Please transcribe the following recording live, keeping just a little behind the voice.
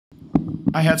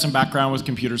I had some background with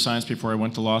computer science before I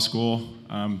went to law school,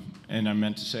 and I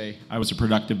meant to say I was a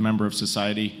productive member of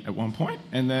society at one point,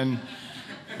 and then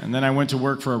I went to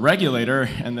work for a regulator,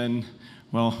 and then,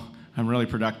 well, I'm really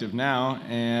productive now,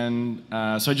 and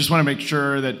so I just want to make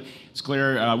sure that it's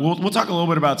clear. We'll talk a little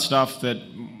bit about stuff that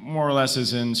more or less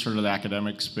is in sort of the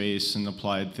academic space and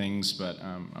applied things, but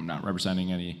I'm not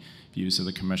representing any views of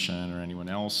the commission or anyone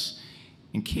else.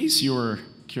 In case you were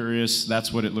curious,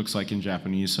 that's what it looks like in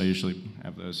Japanese, so I usually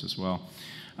have those as well.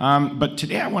 But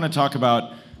today I want to talk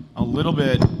about a little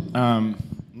bit,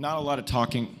 not a lot of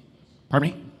talking.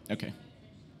 Pardon me? Okay.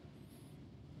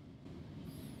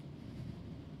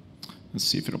 Let's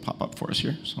see if it'll pop up for us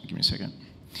here, so give me a second.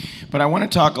 But I want to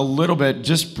talk a little bit,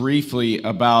 just briefly,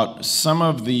 about some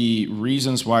of the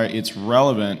reasons why it's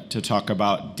relevant to talk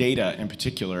about data in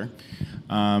particular,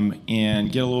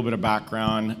 and get a little bit of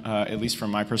background, at least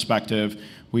from my perspective.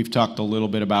 We've talked a little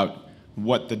bit about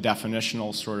what the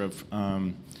definitional sort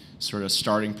of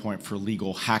starting point for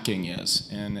legal hacking is.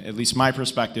 And at least my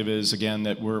perspective is, again,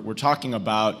 that we're talking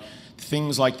about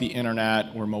things like the internet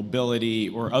or mobility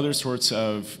or other sorts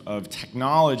of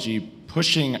technology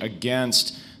pushing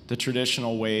against the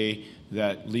traditional way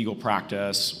that legal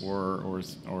practice or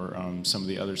some of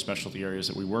the other specialty areas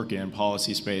that we work in,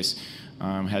 policy space,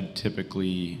 had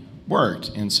typically worked.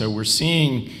 And so we're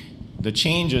seeing the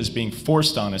changes being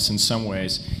forced on us in some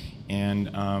ways, and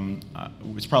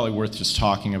it's probably worth just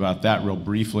talking about that real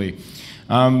briefly.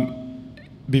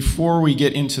 Before we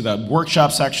get into the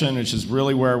workshop section, which is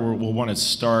really where we'll want to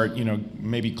start,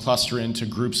 maybe cluster into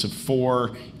groups of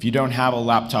 4. If you don't have a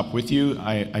laptop with you,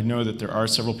 I know that there are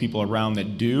several people around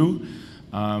that do.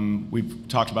 We've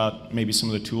talked about maybe some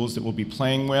of the tools that we'll be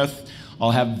playing with.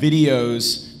 I'll have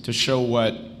videos to show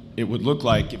what it would look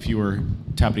like if you were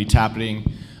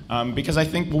tappity-tapping, because I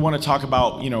think we'll want to talk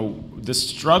about, the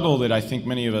struggle that I think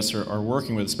many of us are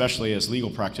working with, especially as legal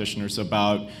practitioners,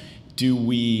 about do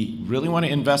we really want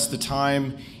to invest the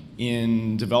time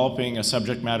in developing a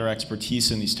subject matter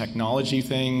expertise in these technology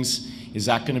things? Is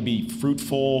that going to be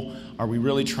fruitful? Are we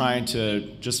really trying to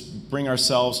just bring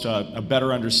ourselves to a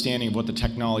better understanding of what the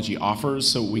technology offers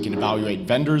so we can evaluate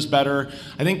vendors better?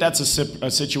 I think that's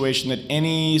a situation that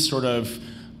any sort of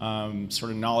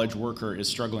knowledge worker is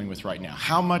struggling with right now.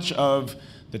 How much of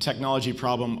the technology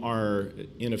problem are,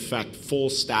 in effect, full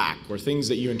stack, or things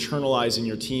that you internalize in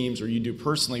your teams or you do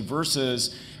personally,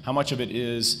 versus how much of it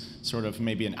is sort of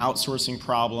maybe an outsourcing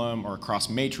problem or a cross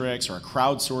matrix or a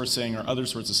crowdsourcing or other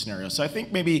sorts of scenarios. So I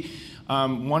think maybe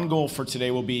one goal for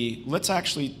today will be, let's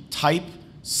actually type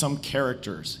some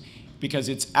characters, because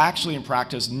it's actually in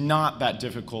practice not that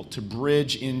difficult to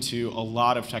bridge into a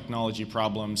lot of technology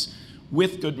problems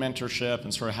with good mentorship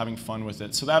and sort of having fun with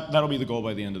it. So that'll be the goal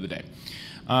by the end of the day.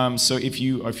 So if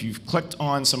you've clicked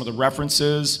on some of the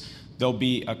references, there'll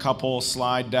be a couple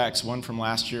slide decks, one from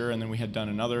last year, and then we had done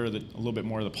another, a little bit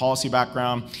more of the policy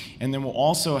background. And then we'll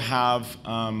also have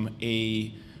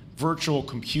a virtual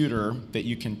computer that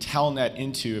you can telnet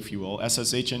into, if you will,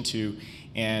 SSH into,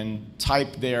 and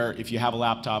type there if you have a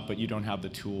laptop but you don't have the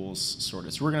tools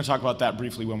sorted. So we're going to talk about that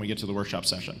briefly when we get to the workshop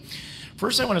session.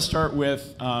 First, I want to start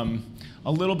with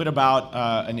a little bit about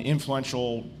an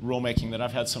influential rulemaking that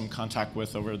I've had some contact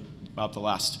with over about the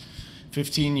last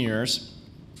 15 years.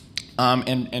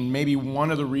 And maybe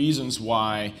one of the reasons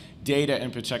why data in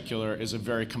particular is a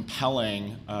very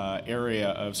compelling area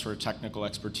of sort of technical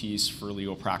expertise for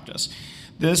legal practice.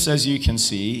 This, as you can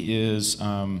see, is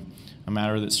a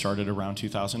matter that started around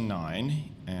 2009,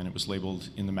 and it was labeled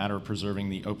in the matter of preserving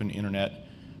the open internet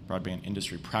broadband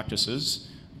industry practices.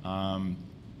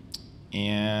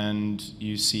 And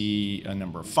you see a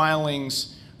number of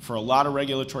filings. For a lot of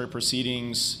regulatory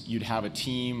proceedings, you'd have a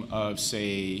team of,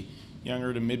 say,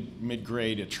 younger to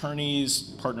mid-grade attorneys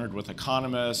partnered with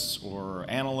economists or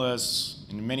analysts.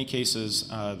 In many cases,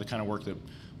 the kind of work that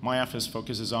my office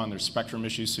focuses on, there's spectrum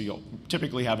issues, so you'll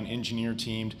typically have an engineer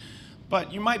teamed.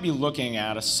 But you might be looking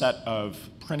at a set of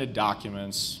printed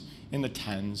documents in the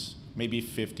tens, maybe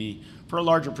 50. For a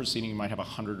larger proceeding, you might have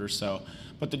 100 or so.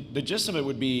 But the gist of it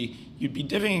would be, you'd be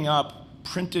divvying up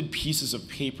printed pieces of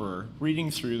paper, reading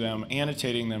through them,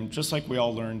 annotating them, just like we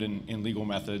all learned in legal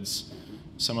methods,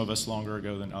 some of us longer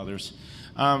ago than others.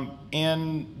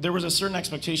 And there was a certain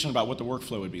expectation about what the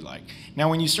workflow would be like. Now,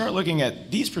 when you start looking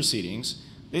at these proceedings,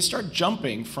 they start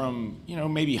jumping from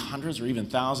maybe hundreds or even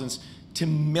thousands to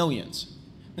millions.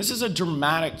 This is a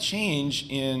dramatic change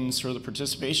in sort of the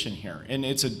participation here, and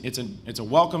it's a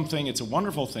welcome thing, it's a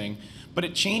wonderful thing, but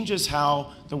it changes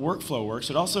how the workflow works.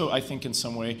 It also, I think, in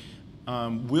some way,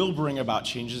 will bring about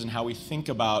changes in how we think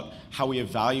about how we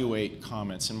evaluate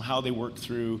comments and how they work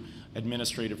through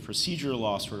administrative procedure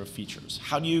law sort of features?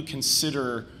 How do you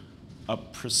consider a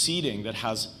proceeding that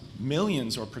has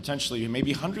millions or potentially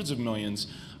maybe hundreds of millions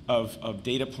of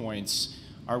data points?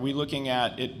 Are we looking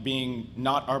at it being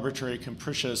not arbitrary,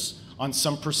 capricious on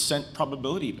some percent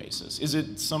probability basis? Is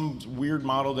it some weird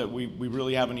model that we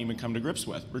really haven't even come to grips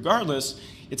with? Regardless,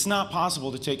 it's not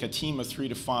possible to take a team of 3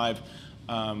 to 5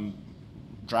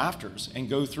 drafters and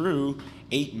go through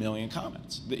 8 million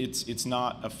comments. It's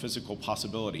not a physical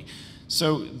possibility.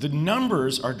 So the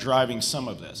numbers are driving some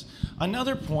of this.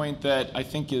 Another point that I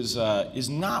think is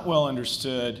not well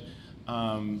understood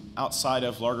outside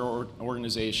of larger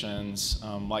organizations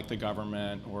like the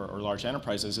government or large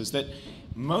enterprises is that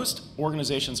most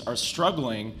organizations are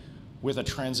struggling with a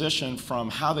transition from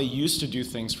how they used to do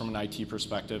things from an IT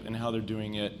perspective and how they're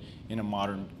doing it in a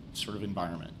modern sort of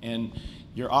environment. And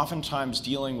you're oftentimes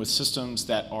dealing with systems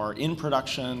that are in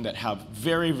production, that have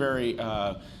very, very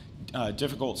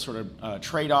difficult sort of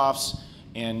trade-offs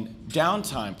and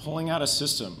downtime, pulling out a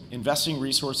system, investing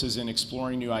resources in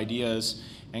exploring new ideas,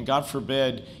 and God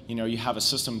forbid, you have a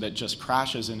system that just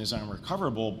crashes and is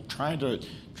unrecoverable. Trying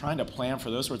to plan for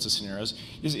those sorts of scenarios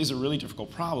is a really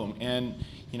difficult problem, and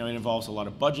it involves a lot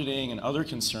of budgeting and other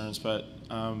concerns. But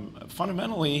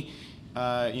fundamentally,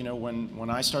 when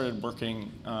I started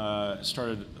working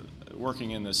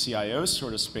in the CIO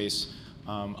sort of space,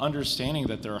 understanding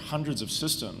that there are hundreds of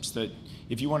systems that,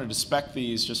 if you wanted to spec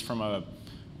these just from a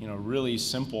really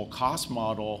simple cost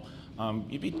model,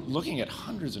 you'd be looking at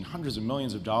hundreds and hundreds of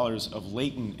millions of dollars of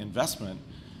latent investment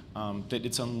that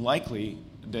it's unlikely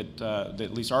that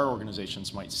at least our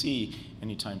organizations might see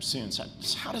anytime soon. So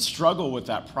how to struggle with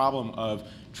that problem of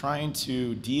trying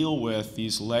to deal with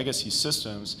these legacy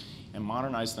systems and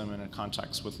modernize them in a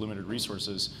context with limited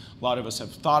resources. A lot of us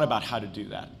have thought about how to do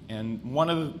that. And one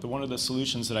of the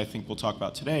solutions that I think we'll talk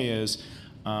about today is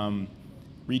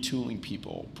retooling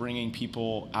people, bringing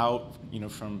people out,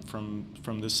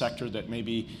 from the sector that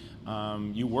maybe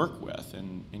you work with,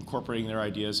 and incorporating their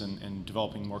ideas and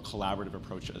developing more collaborative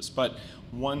approaches. But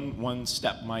one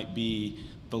step might be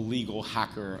the legal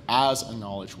hacker as a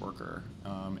knowledge worker,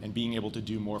 and being able to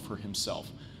do more for himself.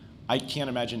 I can't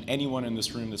imagine anyone in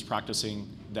this room that's practicing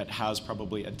that has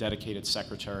probably a dedicated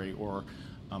secretary or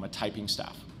a typing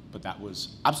staff, but that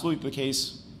was absolutely the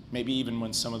case, maybe even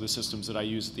when some of the systems that I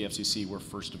use at the FCC were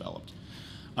first developed.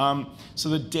 So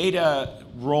the data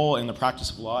role in the practice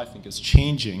of law, I think, is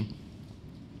changing.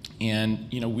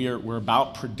 And we're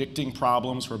about predicting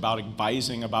problems, we're about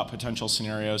advising about potential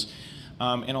scenarios.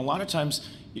 And a lot of times,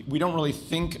 we don't really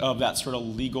think of that sort of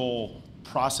legal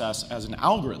process as an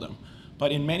algorithm.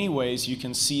 But in many ways, you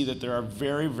can see that there are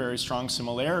very, very strong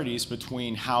similarities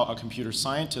between how a computer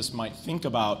scientist might think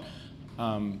about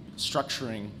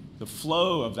structuring the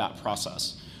flow of that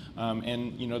process.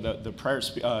 And the prior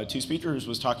two speakers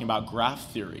was talking about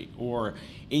graph theory, or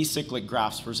acyclic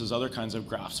graphs versus other kinds of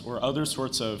graphs, or other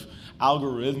sorts of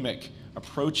algorithmic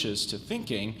approaches to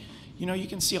thinking. You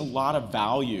can see a lot of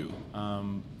value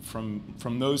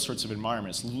from those sorts of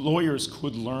environments. Lawyers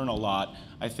could learn a lot,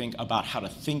 I think, about how to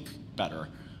think better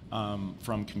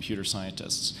from computer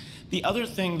scientists. The other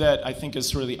thing that I think is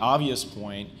sort of the obvious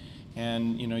point,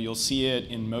 and you'll see it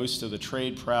in most of the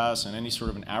trade press and any sort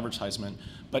of an advertisement,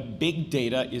 but big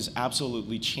data is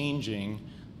absolutely changing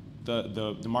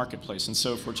the marketplace. And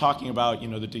so if we're talking about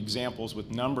the examples with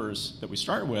numbers that we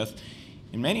start with,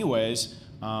 in many ways,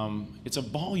 it's a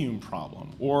volume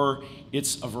problem, or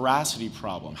it's a veracity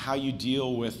problem, how you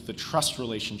deal with the trust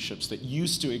relationships that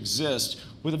used to exist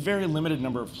with a very limited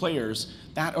number of players.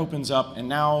 That opens up, and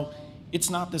now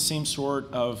it's not the same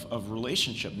sort of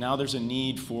relationship. Now there's a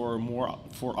need for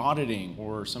auditing,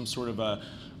 or some sort of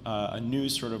a new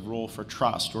sort of role for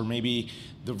trust, or maybe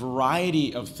the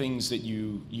variety of things that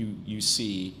you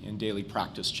see in daily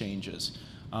practice changes.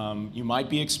 You might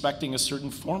be expecting a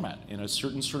certain format, in a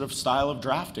certain sort of style of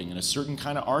drafting, in a certain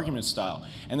kind of argument style.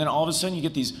 And then all of a sudden you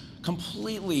get these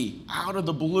completely out of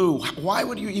the blue. Why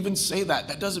would you even say that?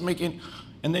 That doesn't make any...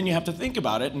 And then you have to think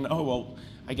about it, and oh, well,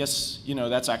 I guess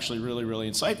that's actually really, really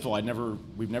insightful.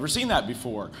 We've never seen that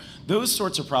before. Those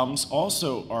sorts of problems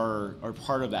also are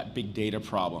part of that big data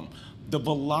problem. The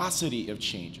velocity of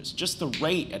changes, just the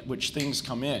rate at which things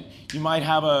come in. You might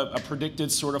have a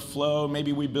predicted sort of flow.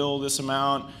 Maybe we bill this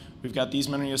amount. We've got these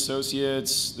many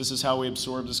associates. This is how we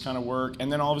absorb this kind of work.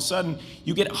 And then all of a sudden,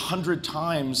 you get 100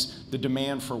 times the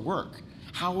demand for work.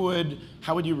 How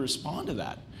would you respond to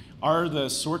that? Are the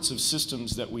sorts of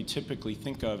systems that we typically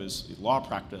think of as law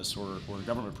practice or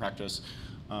government practice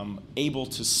able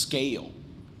to scale,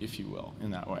 if you will, in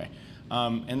that way?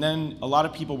 And then a lot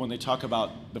of people, when they talk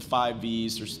about the 5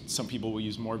 V's, some people will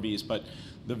use more V's, but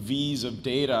the V's of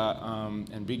data,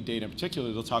 and big data in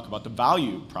particular, they'll talk about the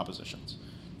value propositions.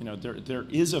 There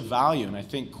is a value, and I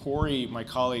think Corey, my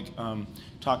colleague,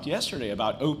 talked yesterday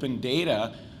about open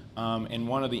data, and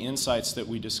one of the insights that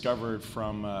we discovered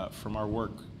from our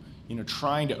work,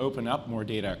 trying to open up more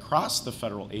data across the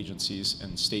federal agencies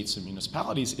and states and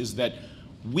municipalities, is that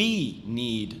we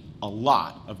need a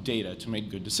lot of data to make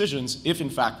good decisions if, in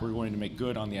fact, we're going to make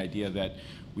good on the idea that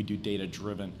we do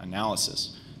data-driven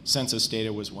analysis. Census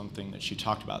data was one thing that she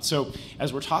talked about. So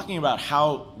as we're talking about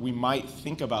how we might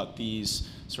think about these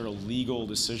sort of legal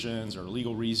decisions or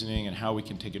legal reasoning and how we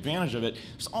can take advantage of it,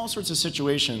 there's all sorts of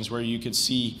situations where you could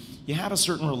see you have a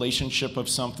certain relationship of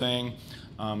something.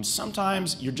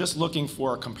 Sometimes you're just looking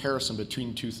for a comparison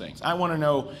between 2 things. I want to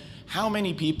know how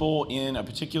many people in a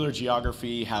particular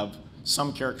geography have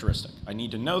some characteristic. I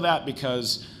need to know that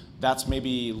because that's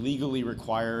maybe legally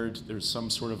required. There's some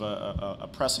sort of a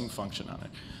pressing function on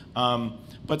it.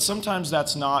 But sometimes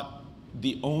that's not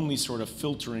the only sort of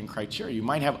filtering criteria. You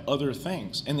might have other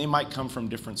things, and they might come from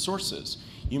different sources.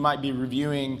 You might be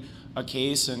reviewing a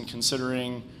case and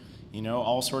considering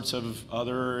all sorts of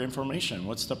other information.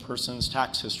 What's the person's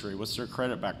tax history? What's their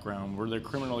credit background? Were there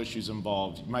criminal issues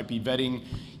involved? You might be vetting,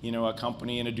 a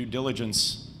company in a due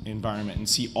diligence environment and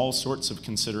see all sorts of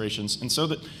considerations. And so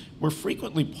that we're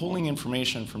frequently pulling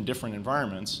information from different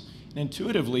environments, and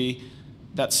intuitively,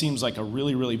 that seems like a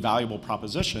really, really valuable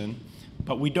proposition,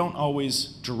 but we don't always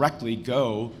directly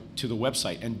go to the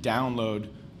website and download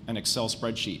an Excel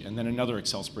spreadsheet, and then another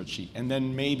Excel spreadsheet, and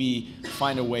then maybe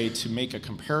find a way to make a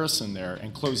comparison there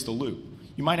and close the loop.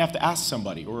 You might have to ask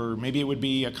somebody, or maybe it would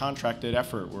be a contracted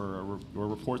effort where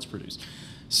reports produced.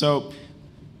 So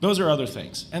those are other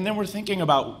things. And then we're thinking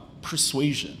about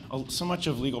persuasion. So much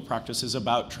of legal practice is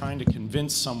about trying to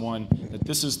convince someone that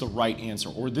this is the right answer,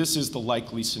 or this is the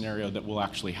likely scenario that will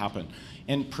actually happen.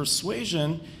 And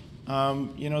persuasion,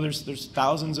 there's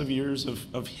thousands of years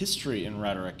of history in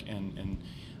rhetoric and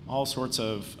all sorts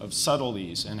of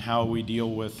subtleties and how we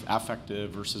deal with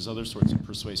affective versus other sorts of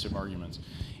persuasive arguments.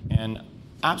 And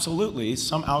absolutely,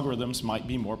 some algorithms might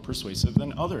be more persuasive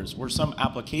than others, or some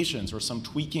applications or some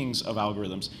tweakings of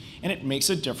algorithms. And it makes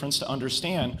a difference to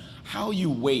understand how you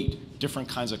weight different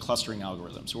kinds of clustering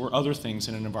algorithms or other things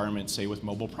in an environment, say with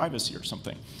mobile privacy or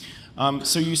something.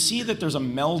 So you see that there's a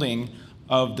melding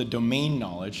of the domain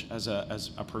knowledge, as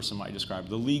a person might describe,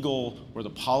 the legal or the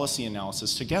policy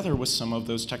analysis together with some of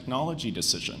those technology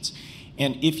decisions.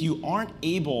 And if you aren't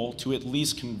able to at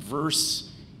least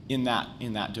converse in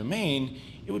that domain,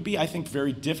 it would be, I think,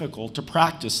 very difficult to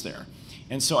practice there.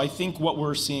 And so I think what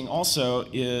we're seeing also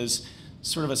is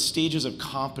sort of a stages of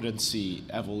competency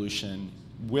evolution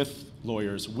with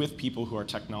lawyers, with people who are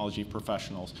technology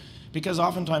professionals, because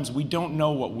oftentimes we don't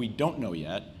know what we don't know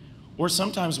yet, or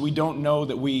sometimes we don't know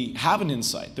that we have an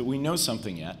insight, that we know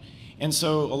something yet. And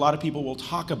so a lot of people will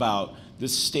talk about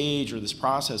this stage or this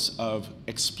process of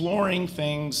exploring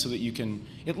things so that you can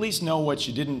at least know what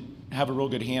you didn't have a real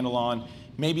good handle on.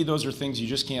 Maybe those are things you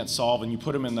just can't solve, and you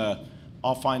put them in the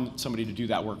I'll find somebody to do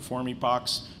that work for me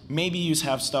box. Maybe you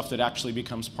have stuff that actually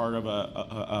becomes part of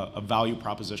a value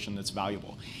proposition that's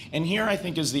valuable. And here I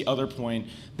think is the other point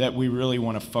that we really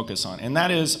want to focus on, and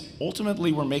that is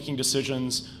ultimately we're making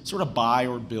decisions, sort of buy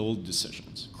or build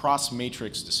decisions,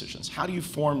 cross-matrix decisions. How do you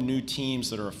form new teams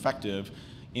that are effective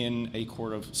in a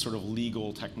sort of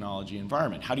legal technology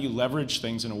environment? How do you leverage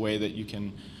things in a way that you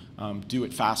can do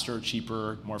it faster,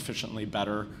 cheaper, more efficiently,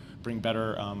 better, bring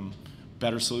better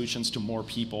solutions to more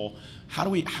people? How do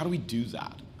we do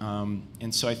that?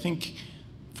 And so I think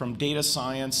from data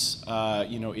science,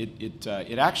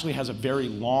 it actually has a very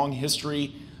long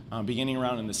history, beginning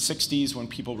around in the 60s when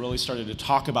people really started to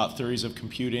talk about theories of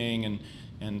computing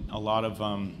and a lot of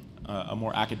a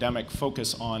more academic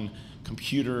focus on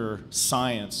computer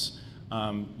science.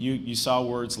 You saw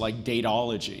words like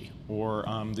datology or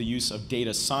the use of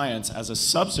data science as a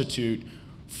substitute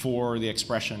for the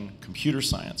expression computer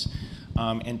science.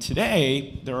 And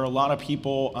today, there are a lot of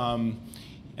people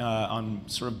on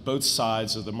sort of both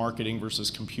sides of the marketing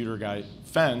versus computer guy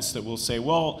fence that will say,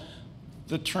 well,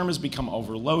 the term has become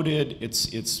overloaded.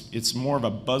 It's more of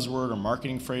a buzzword or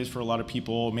marketing phrase for a lot of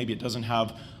people. Maybe it doesn't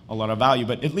have a lot of value,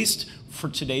 but at least for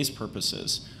today's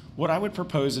purposes, what I would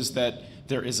propose is that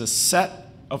there is a set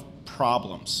of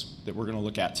problems that we're going to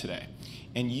look at today.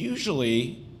 And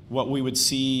usually, what we would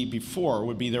see before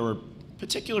would be there were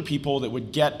particular people that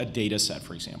would get a data set,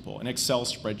 for example, an Excel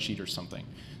spreadsheet or something.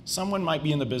 Someone might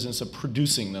be in the business of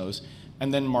producing those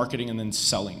and then marketing and then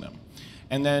selling them.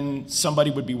 and then somebody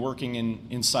would be working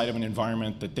inside of an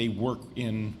environment that they work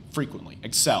in frequently,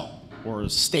 Excel, or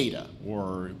Stata,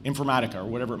 or Informatica, or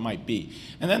whatever it might be.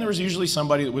 And then there was usually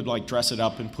somebody that would like dress it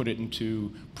up and put it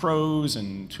into prose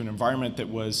and to an environment that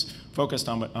was focused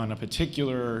on a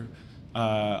particular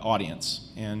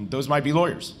audience. And those might be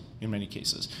lawyers in many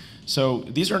cases. So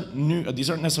these aren't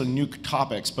necessarily new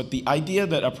topics, but the idea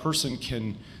that a person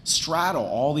can straddle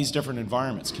all these different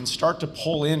environments, can start to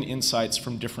pull in insights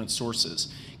from different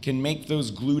sources, can make those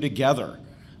glue together.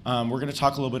 We're going to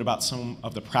talk a little bit about some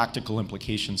of the practical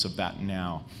implications of that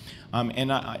now.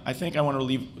 And I think I want to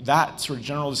leave that sort of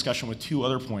general discussion with two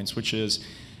other points, which is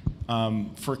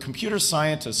for computer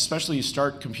scientists, especially you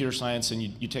start computer science and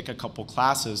you take a couple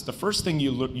classes, the first thing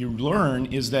you learn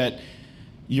is that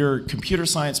your computer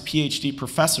science PhD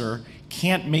professor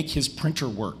can't make his printer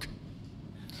work.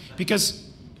 Because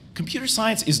computer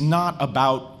science is not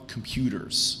about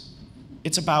computers.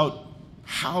 It's about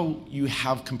how you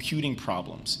have computing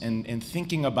problems and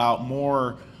thinking about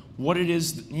more what it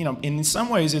is, in some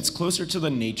ways it's closer to the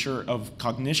nature of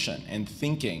cognition and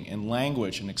thinking and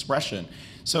language and expression.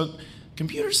 So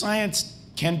computer science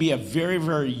can be a very,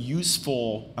 very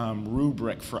useful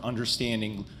rubric for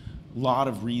understanding a lot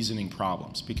of reasoning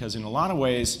problems, because in a lot of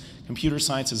ways, computer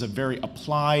science is a very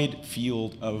applied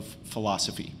field of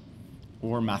philosophy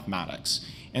or mathematics.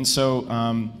 And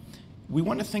so we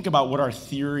want to think about what our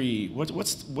theory,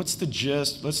 what's the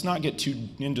gist. Let's not get too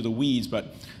into the weeds,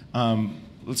 but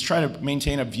let's try to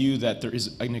maintain a view that there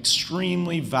is an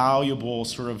extremely valuable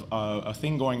sort of a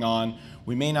thing going on.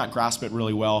 We may not grasp it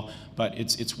really well, but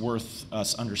it's worth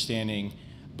us understanding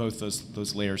both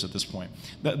those layers at this point.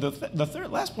 The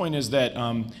last point is that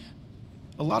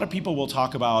a lot of people will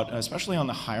talk about, especially on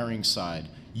the hiring side,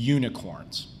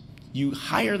 unicorns. You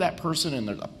hire that person and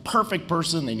they're the perfect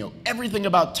person. They know everything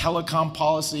about telecom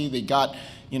policy. They got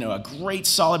a great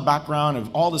solid background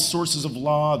of all the sources of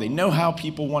law. They know how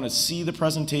people want to see the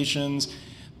presentations.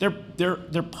 They're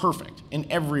perfect in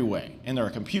every way. And they're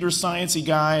a computer sciencey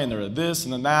guy and they're this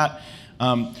and then that.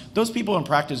 Those people in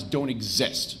practice don't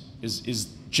exist, is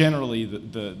generally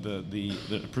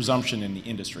the presumption in the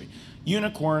industry.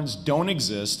 Unicorns don't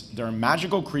exist. They're a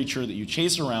magical creature that you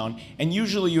chase around, and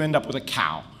usually you end up with a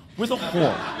cow, with a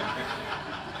whore.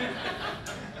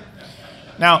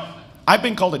 Now, I've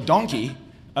been called a donkey,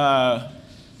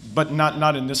 but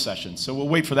not in this session, so we'll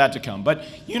wait for that to come. But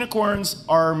unicorns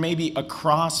are maybe a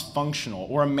cross-functional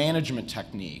or a management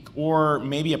technique or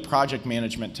maybe a project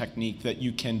management technique that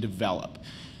you can develop.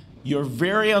 You're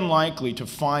very unlikely to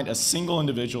find a single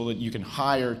individual that you can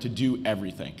hire to do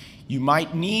everything. You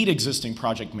might need existing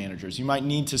project managers. You might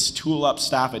need to tool up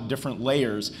staff at different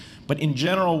layers. But in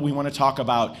general, we want to talk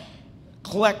about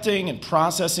collecting and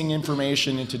processing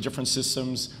information into different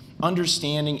systems,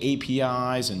 understanding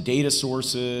APIs and data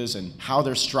sources and how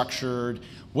they're structured,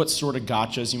 what sort of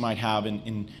gotchas you might have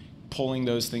in pulling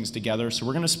those things together. So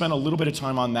we're going to spend a little bit of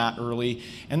time on that early.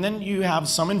 And then you have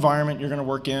some environment you're going to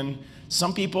work in.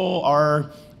 Some people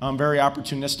are very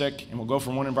opportunistic and will go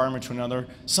from one environment to another.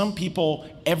 Some people,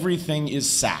 everything is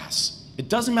SaaS. It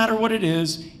doesn't matter what it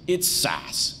is, it's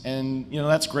SaaS. And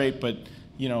that's great, but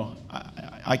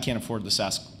I can't afford the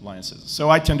SaaS licenses. So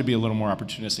I tend to be a little more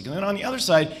opportunistic. And then on the other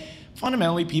side,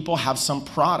 fundamentally, people have some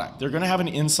product. They're going to have an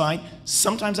insight.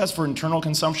 Sometimes that's for internal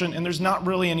consumption, and there's not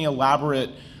really any elaborate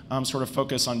sort of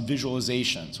focus on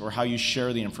visualizations or how you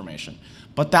share the information.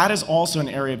 But that is also an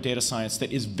area of data science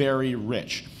that is very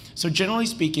rich. So generally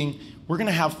speaking, we're going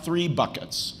to have three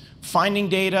buckets: finding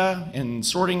data and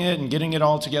sorting it and getting it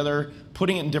all together,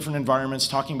 putting it in different environments,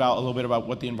 talking about a little bit about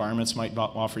what the environments might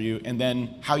offer you, and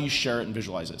then how you share it and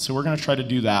visualize it. So we're going to try to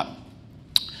do that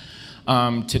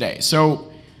today.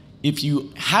 So if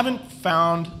you haven't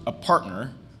found a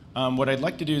partner, what I'd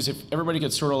like to do is if everybody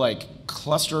could sort of like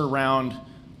cluster around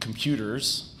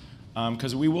computers,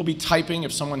 because we will be typing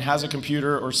if someone has a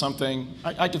computer or something.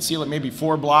 I could see like maybe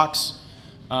 4 blocks.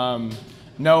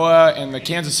 Noah and the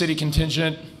Kansas City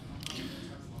contingent.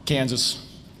 Kansas.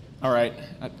 All right.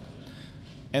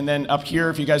 And then up here,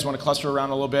 if you guys want to cluster around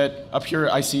a little bit, up here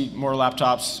I see more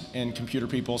laptops and computer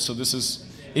people. So this is,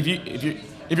 if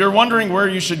you're wondering where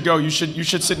you should go, you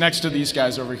should sit next to these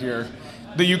guys over here,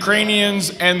 the Ukrainians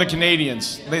and the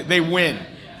Canadians. They win.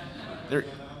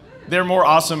 They're more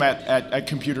awesome at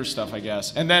computer stuff, I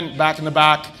guess. And then back in the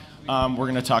back, we're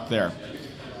going to talk there.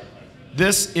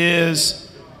 This is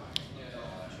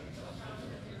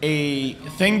a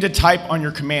thing to type on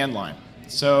your command line.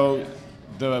 So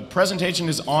the presentation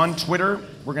is on Twitter.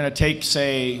 We're going to take,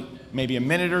 say, maybe a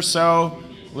minute or so.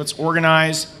 Let's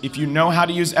organize. If you know how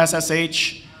to use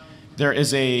SSH, there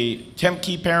is a temp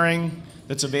key pairing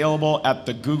that's available at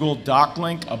the Google Doc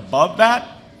link above that.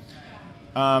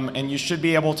 And you should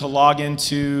be able to log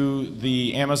into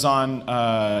the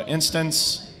Amazon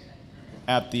instance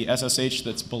at the SSH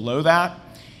that's below that.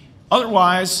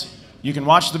 Otherwise, you can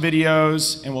watch the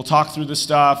videos and we'll talk through the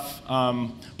stuff.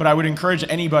 But I would encourage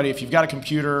anybody, if you've got a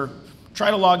computer,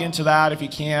 try to log into that if you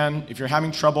can. If you're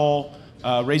having trouble,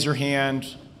 raise your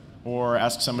hand or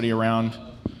ask somebody around. Is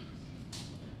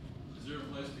there a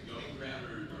place to go, Grant,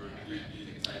 or do you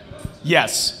need to type it out?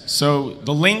 Yes. So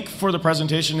the link for the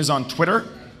presentation is on Twitter.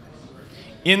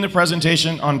 In the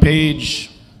presentation on page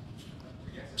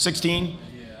 16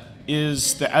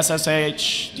 is the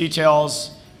SSH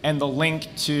details and the link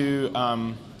to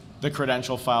the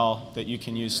credential file that you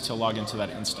can use to log into that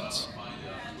instance.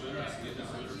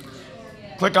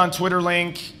 Click on Twitter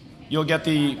link, you'll get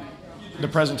the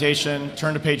presentation,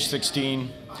 turn to page 16.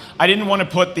 I didn't want to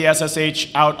put the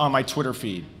SSH out on my Twitter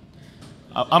feed.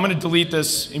 I'm going to delete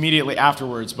this immediately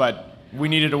afterwards, but we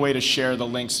needed a way to share the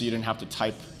link so you didn't have to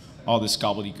type all this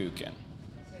gobbledygook in.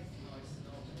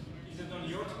 Is it on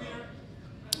your Twitter?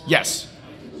 Yes,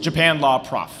 Japan Law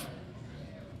Prof.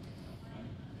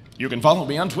 You can follow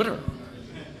me on Twitter.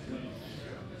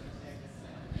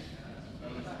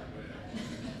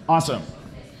 Awesome.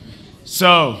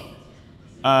 So,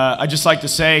 I'd just like to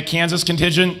say, Kansas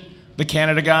contingent, the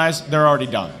Canada guys, they're already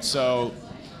done. So,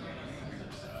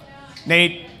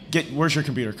 Nate, where's your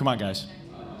computer? Come on, guys.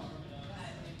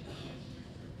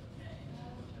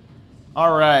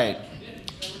 All right.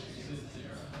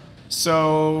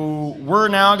 So, we're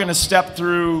now going to step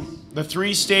through the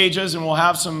 3 stages, and we'll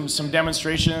have some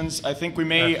demonstrations. I think we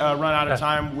may run out of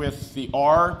time with the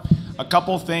R. A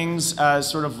couple things as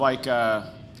sort of like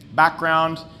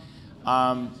background.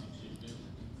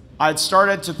 I'd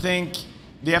started to think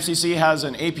the FCC has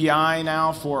an API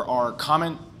now for our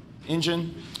comment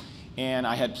engine, and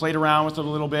I had played around with it a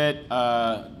little bit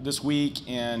this week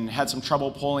and had some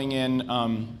trouble pulling in. If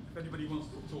anybody wants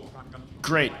to talk, I'm going to...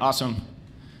 Great, awesome.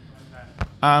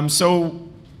 So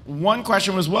one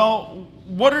question was, well,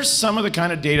 what are some of the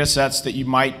kind of data sets that you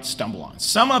might stumble on?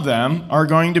 Some of them are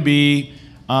going to be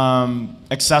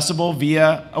accessible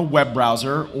via a web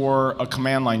browser or a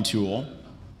command line tool.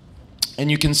 And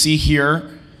you can see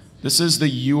here, this is the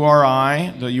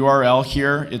URI, the URL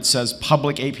here. It says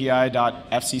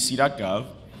publicapi.fcc.gov.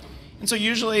 And so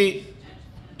usually,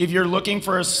 if you're looking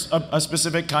for a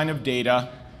specific kind of data,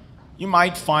 you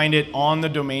might find it on the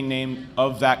domain name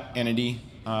of that entity.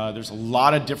 There's a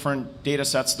lot of different data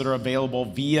sets that are available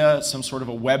via some sort of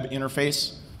a web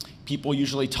interface. People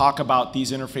usually talk about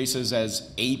these interfaces as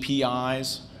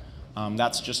APIs.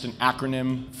 That's just an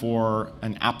acronym for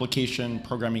an application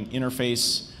programming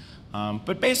interface.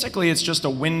 But basically, it's just a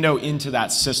window into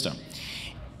that system.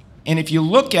 And if you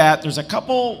look at, there's a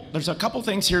couple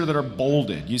things here that are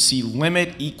bolded. You see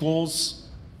limit equals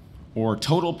or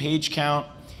total page count.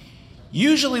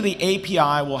 Usually the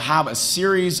API will have a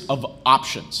series of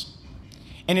options.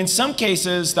 And in some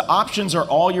cases, the options are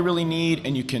all you really need,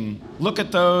 and you can look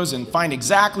at those and find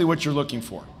exactly what you're looking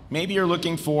for. Maybe you're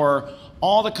looking for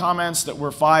all the comments that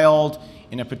were filed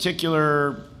in a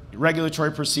particular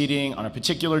regulatory proceeding on a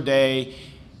particular day,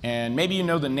 and maybe you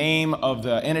know the name of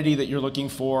the entity that you're looking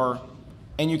for,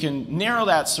 and you can narrow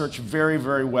that search very,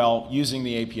 very well using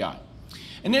the API.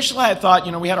 Initially, I thought,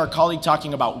 we had our colleague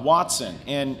talking about Watson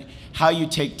and how you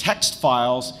take text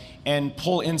files and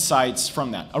pull insights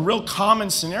from that. A real common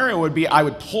scenario would be I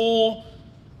would pull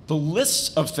the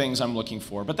list of things I'm looking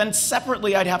for, but then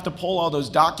separately I'd have to pull all those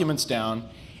documents down,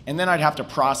 and then I'd have to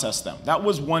process them. That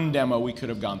was one demo we could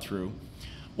have gone through.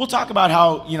 We'll talk about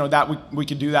how we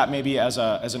could do that maybe as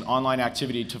an online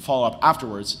activity to follow up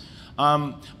afterwards.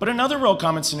 But another real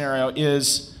common scenario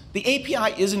is the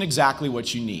API isn't exactly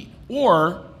what you need,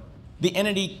 or the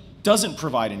entity doesn't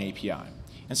provide an API.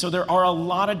 And so there are a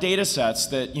lot of data sets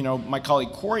that my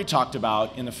colleague Corey talked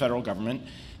about in the federal government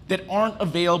that aren't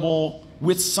available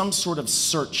with some sort of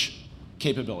search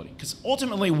capability. Because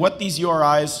ultimately what these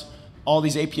URIs, all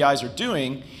these APIs are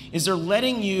doing is they're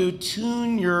letting you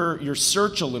tune your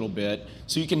search a little bit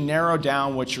so you can narrow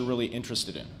down what you're really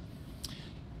interested in.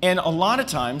 And a lot of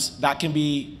times that can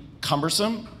be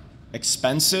cumbersome,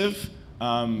 expensive,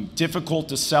 difficult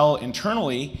to sell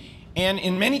internally, and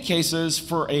in many cases,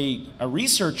 for a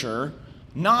researcher,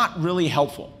 not really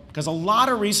helpful. Because a lot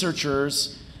of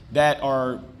researchers that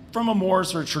are from a more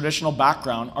sort of traditional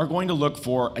background are going to look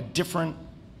for a different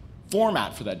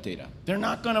format for that data. They're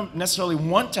not going to necessarily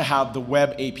want to have the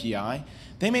web API.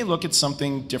 They may look at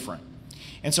something different.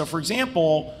 And so, for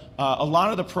example, a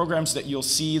lot of the programs that you'll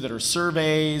see that are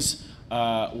surveys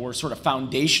or sort of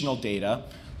foundational data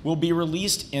will be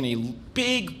released in a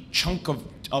big chunk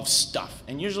of stuff.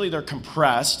 And usually they're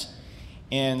compressed,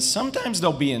 and sometimes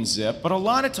they'll be in zip, but a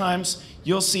lot of times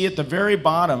you'll see at the very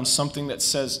bottom something that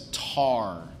says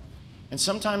tar. And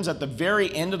sometimes at the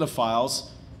very end of the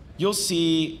files, you'll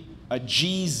see a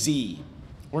GZ,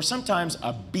 or sometimes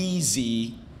a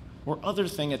BZ, or other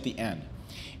thing at the end.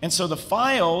 And so the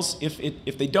files,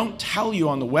 if they don't tell you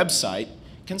on the website,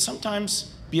 can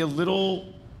sometimes be have a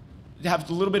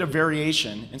little bit of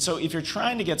variation. And so if you're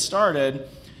trying to get started,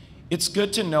 it's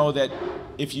good to know that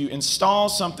if you install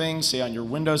something, say on your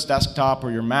Windows desktop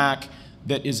or your Mac,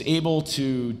 that is able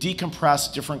to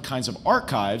decompress different kinds of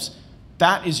archives,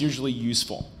 that is usually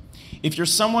useful. If you're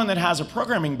someone that has a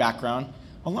programming background,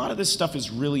 a lot of this stuff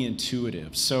is really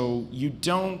intuitive. So you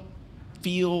don't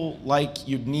feel like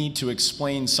you'd need to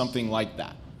explain something like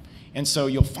that. And so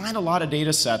you'll find a lot of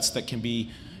data sets that can be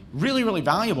really, really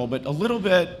valuable, but a little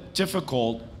bit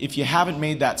difficult if you haven't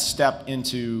made that step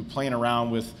into playing around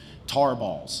with tar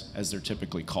balls, as they're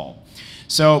typically called.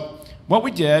 So what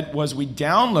we did was we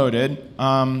downloaded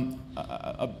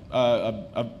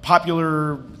a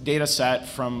popular data set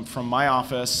from my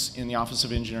office in the Office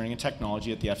of Engineering and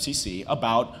Technology at the FCC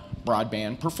about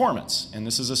broadband performance. And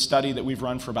this is a study that we've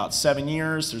run for about 7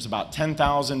 years. There's about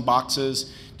 10,000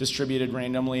 boxes distributed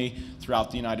randomly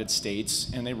throughout the United States,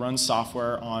 and they run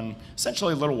software on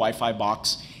essentially a little Wi-Fi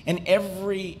box. And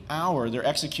every hour, they're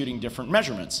executing different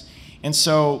measurements. And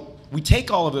so we take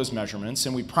all of those measurements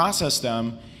and we process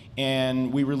them,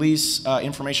 and we release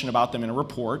information about them in a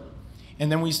report.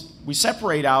 And then we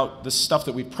separate out the stuff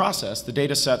that we processed, the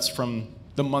data sets from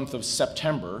the month of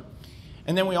September.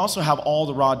 And then we also have all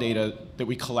the raw data that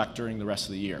we collect during the rest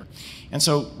of the year. And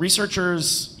so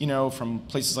researchers, from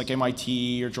places like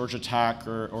MIT or Georgia Tech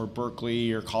or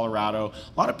Berkeley or Colorado,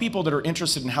 a lot of people that are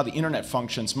interested in how the internet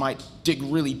functions might dig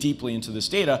really deeply into this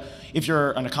data. If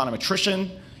you're an econometrician,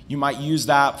 you might use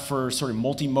that for sort of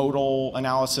multimodal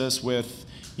analysis with,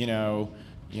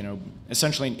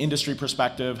 essentially an industry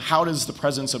perspective. How does the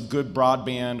presence of good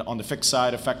broadband on the fixed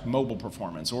side affect mobile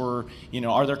performance? Or,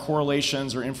 are there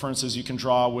correlations or inferences you can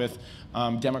draw with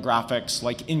demographics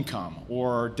like income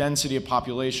or density of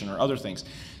population or other things?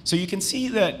 So you can see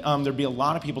that there'd be a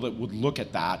lot of people that would look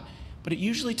at that, but it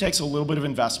usually takes a little bit of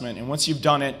investment, and once you've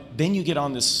done it, then you get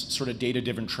on this sort of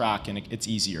data-driven track, and it's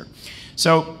easier.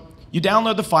 So you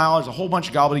download the file, there's a whole bunch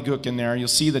of gobbledygook in there. You'll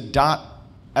see the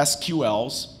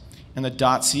 .SQLs and the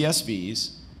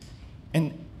 .CSVs.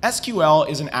 And SQL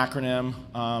is an acronym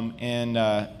and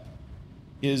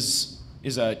is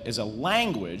a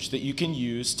language that you can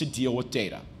use to deal with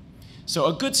data. So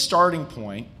a good starting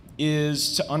point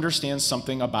is to understand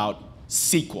something about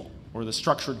SQL, or the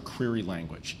structured query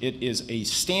language. It is a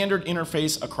standard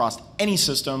interface across any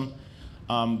system.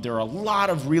 There are a lot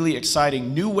of really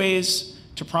exciting new ways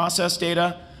to process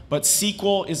data, but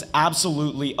SQL is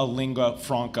absolutely a lingua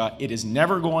franca. It is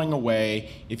never going away.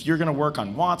 If you're going to work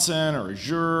on Watson or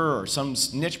Azure or some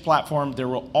niche platform, there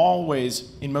will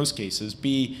always, in most cases,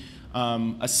 be a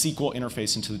SQL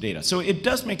interface into the data. So it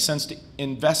does make sense to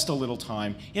invest a little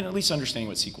time in at least understanding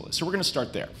what SQL is. So we're going to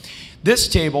start there. This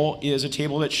table is a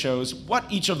table that shows what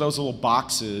each of those little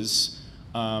boxes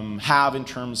have in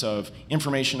terms of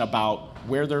information about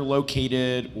where they're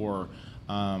located, or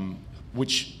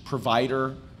which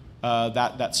provider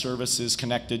that service is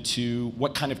connected to,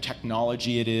 what kind of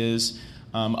technology it is,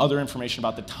 other information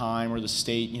about the time or the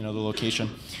state, the location.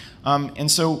 And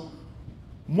so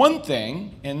one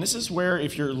thing, and this is where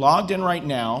if you're logged in right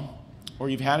now, or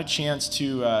you've had a chance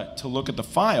to look at the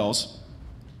files,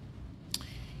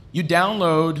 you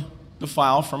download the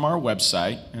file from our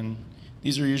website, and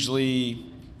these are usually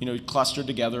clustered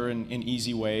together in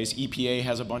easy ways. EPA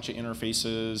has a bunch of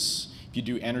interfaces. If you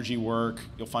do energy work,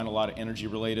 you'll find a lot of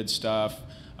energy-related stuff.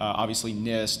 Obviously,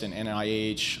 NIST and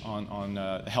NIH on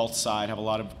the health side have a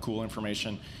lot of cool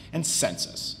information. And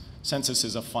census. Census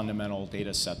is a fundamental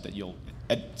data set that you'll,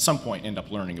 at some point, end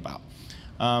up learning about.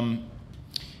 But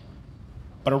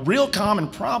a real common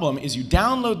problem is you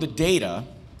download the data,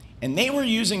 and they were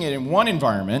using it in one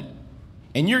environment,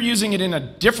 and you're using it in a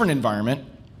different environment,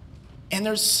 and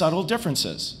there's subtle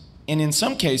differences. And in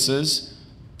some cases,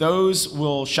 those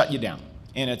will shut you down.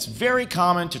 And it's very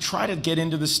common to try to get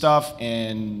into this stuff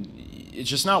and it's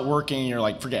just not working, and you're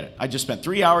like, forget it. I just spent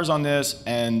 3 hours on this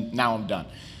and now I'm done.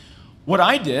 What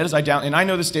I did is and I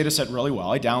know this data set really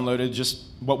well. I downloaded just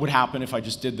what would happen if I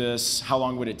just did this, how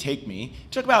long would it take me.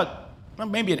 It took about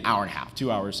maybe an hour and a half,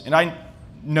 2 hours. And I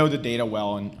know the data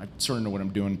well, and I sort of know what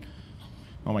I'm doing.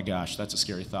 Oh my gosh, that's a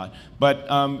scary thought. But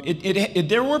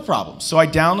there were problems. So I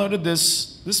downloaded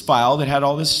this file that had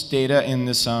all this data in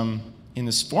this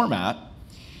format,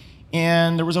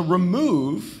 and there was a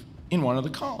remove in one of the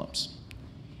columns.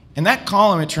 And that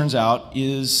column, it turns out,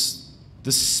 is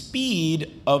the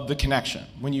speed of the connection.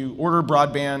 When you order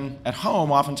broadband at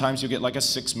home, oftentimes you'll get like a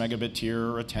 6 megabit tier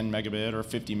or a 10 megabit or a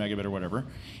 50 megabit or whatever.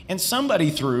 And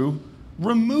somebody threw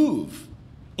remove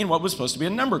in what was supposed to be a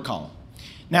number column.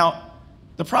 Now,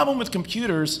 the problem with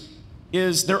computers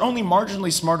is they're only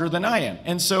marginally smarter than I am.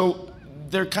 And so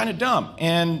they're kind of dumb.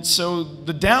 And so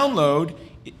the download,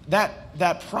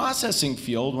 that processing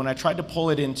field, when I tried to pull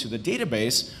it into the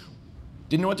database,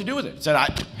 didn't know what to do with it. It said,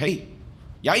 hey,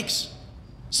 yikes,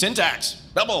 syntax,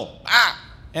 double,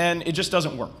 and it just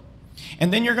doesn't work.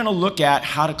 And then you're going to look at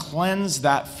how to cleanse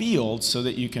that field so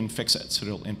that you can fix it, so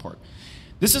it'll import.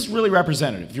 This is really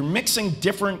representative. If you're mixing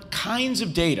different kinds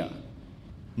of data,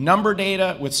 number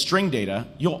data with string data,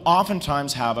 you'll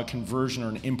oftentimes have a conversion or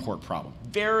an import problem.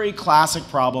 Very classic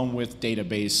problem with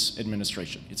database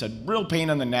administration. It's a real pain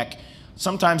in the neck.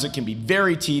 Sometimes it can be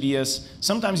very tedious.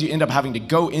 Sometimes you end up having to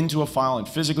go into a file and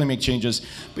physically make changes.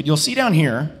 But you'll see down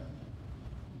here,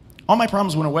 all my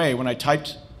problems went away when I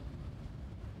typed,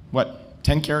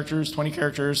 10 characters, 20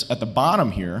 characters at the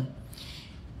bottom here.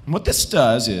 And what this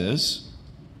does is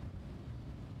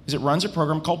it runs a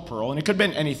program called Perl, and it could have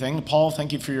been anything. Paul,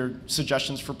 thank you for your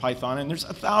suggestions for Python, and there's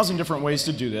 1,000 different ways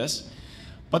to do this.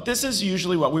 But this is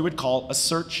usually what we would call a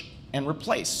search and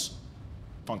replace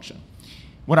function.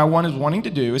 What I was wanting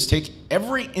to do is take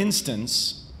every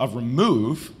instance of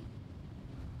remove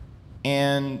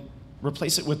and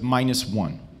replace it with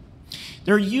 -1.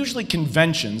 There are usually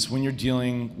conventions when you're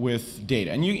dealing with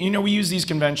data. And you know, we use these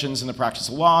conventions in the practice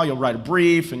of law. You'll write a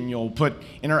brief and you'll put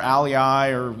inter alia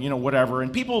or whatever.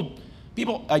 And people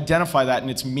identify that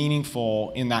and it's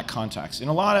meaningful in that context. In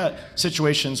a lot of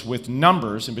situations with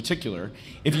numbers in particular,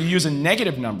 if you use a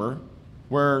negative number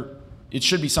where it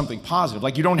should be something positive,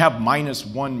 like you don't have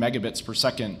 -1 megabits per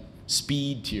second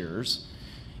speed tiers,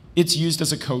 it's used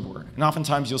as a code word. And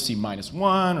oftentimes you'll see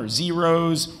 -1 or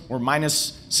zeros or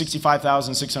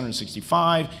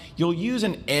 -65,665. You'll use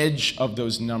an edge of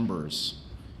those numbers.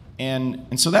 And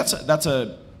so that's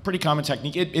a pretty common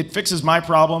technique. It fixes my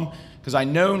problem because I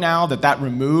know now that that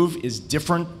remove is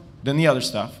different than the other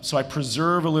stuff. So I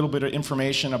preserve a little bit of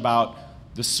information about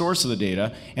the source of the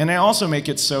data. And I also make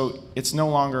it so it's no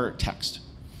longer text.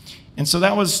 And so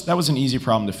that was an easy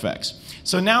problem to fix.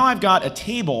 So now I've got a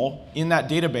table in that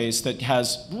database that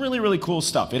has really, really cool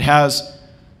stuff. It has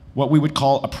what we would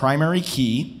call a primary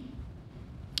key,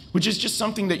 which is just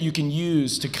something that you can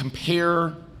use to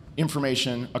compare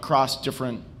information across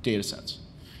different data sets.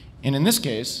 And in this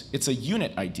case, it's a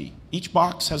unit ID. Each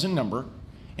box has a number,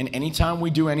 and anytime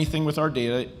we do anything with our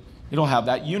data, it'll have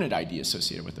that unit ID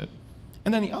associated with it.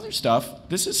 And then the other stuff,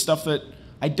 this is stuff that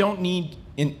I don't need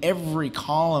in every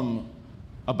column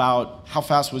about how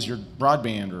fast was your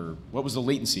broadband or what was the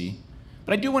latency,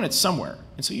 but I do want it somewhere.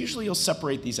 And so usually you'll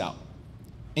separate these out.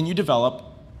 And you develop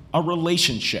a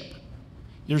relationship.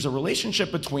 There's a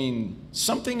relationship between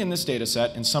something in this data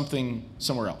set and something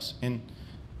somewhere else. And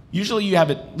usually you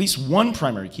have at least one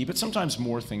primary key, but sometimes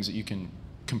more things that you can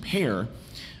compare.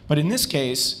 But in this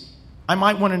case, I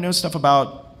might want to know stuff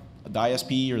about the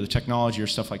ISP or the technology or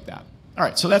stuff like that. All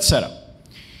right, so that's set up.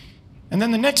 And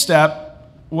then the next step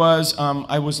was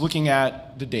I was looking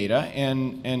at the data,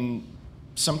 and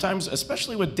sometimes,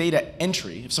 especially with data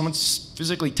entry, if someone's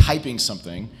physically typing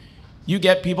something, you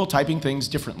get people typing things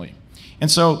differently.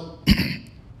 And so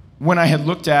when I had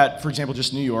looked at, for example,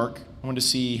 just New York, I wanted to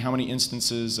see how many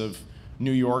instances of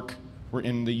New York were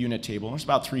in the unit table. There's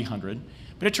about 300.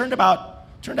 But it turned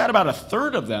out about a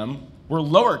third of them were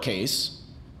lowercase,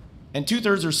 and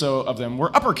 2/3 or so of them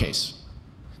were uppercase.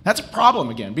 That's a problem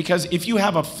again, because if you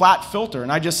have a flat filter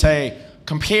and I just say,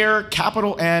 compare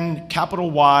capital N, capital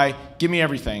Y, give me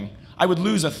everything, I would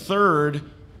lose a third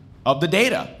of the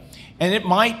data. And it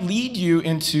might lead you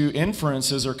into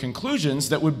inferences or conclusions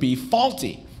that would be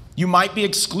faulty. You might be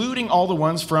excluding all the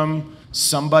ones from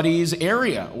somebody's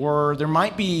area, or there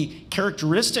might be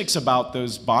characteristics about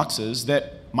those boxes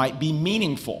that might be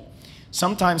meaningful.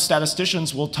 Sometimes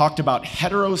statisticians will talk about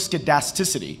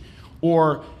heteroscedasticity,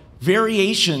 or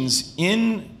variations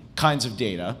in kinds of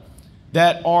data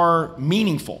that are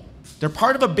meaningful. They're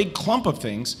part of a big clump of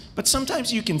things, but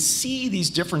sometimes you can see these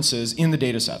differences in the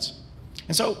data sets.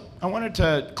 And so I wanted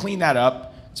to clean that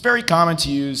up. It's very common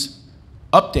to use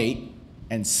update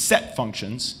and set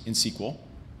functions in SQL.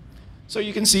 So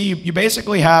you can see you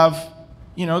basically have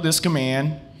this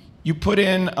command. You put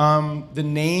in the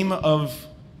name of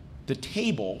the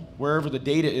table, wherever the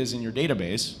data is in your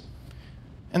database.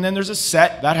 And then there's a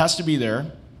set, that has to be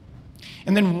there.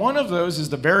 And then one of those is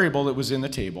the variable that was in the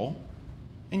table.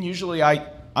 And usually I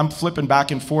I'm flipping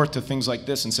back and forth to things like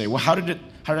this and say, well, how did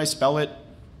I spell it?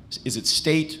 Is it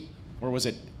state or was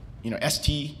it,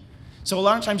 ST? So a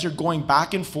lot of times you're going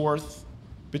back and forth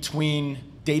between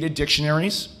data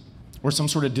dictionaries or some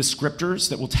sort of descriptors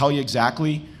that will tell you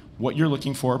exactly what you're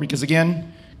looking for, because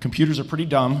again, computers are pretty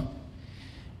dumb.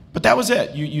 But that was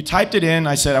it. You typed it in.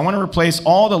 I said, I want to replace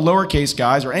all the lowercase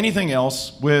guys or anything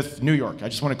else with New York. I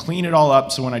just want to clean it all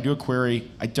up so when I do a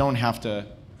query, I don't have to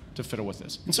fiddle with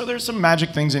this. And so there's some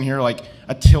magic things in here like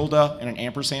a tilde and an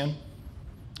ampersand.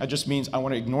 That just means I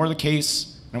want to ignore the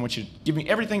case and I want you to give me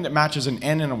everything that matches an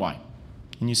N and a Y.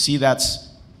 And you see that's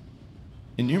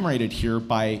enumerated here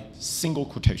by single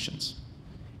quotations.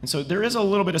 And so there is a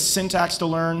little bit of syntax to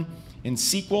learn. In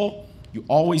SQL, you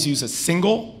always use a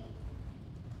single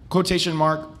quotation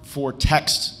mark for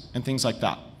text and things like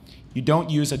that. You don't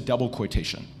use a double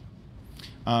quotation.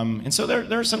 And so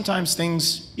there are sometimes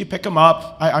things, you pick them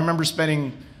up. I remember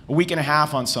spending a week and a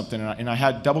half on something, and I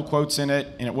had double quotes in it,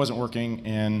 and it wasn't working,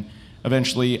 and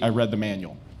eventually I read the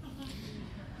manual.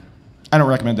 I don't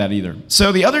recommend that either.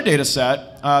 So the other data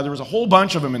set, there was a whole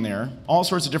bunch of them in there, all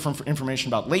sorts of different information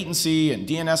about latency and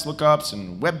DNS lookups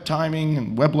and web timing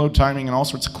and web load timing and all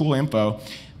sorts of cool info.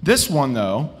 This one,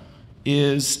 though,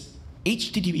 is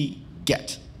HTTP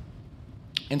GET.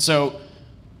 And so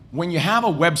when you have a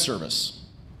web service,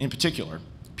 in particular,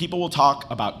 people will talk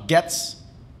about gets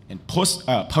and posts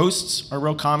are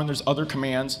real common. There's other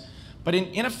commands. But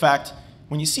in effect,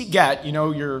 when you see get,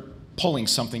 you're pulling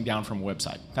something down from a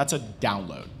website. That's a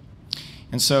download.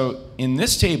 And so in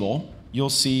this table, you'll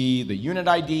see the unit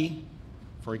ID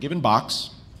for a given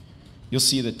box. You'll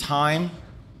see the time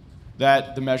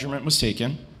that the measurement was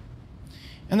taken.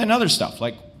 And then other stuff,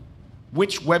 like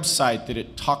which website did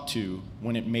it talk to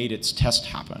when it made its test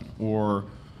happen? Or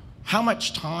how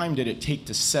much time did it take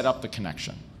to set up the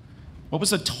connection? What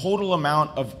was the total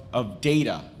amount of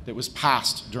data that was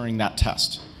passed during that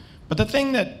test? But the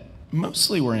thing that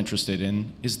mostly we're interested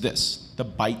in is this, the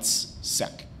bytes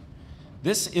sec.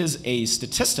 This is a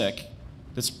statistic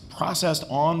that's processed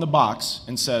on the box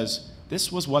and says,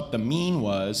 this was what the mean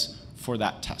was for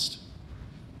that test.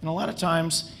 And a lot of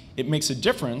times, it makes a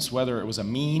difference whether it was a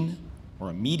mean or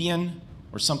a median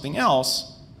or something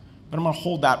else, but I'm going to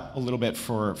hold that a little bit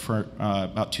for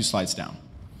about 2 slides down.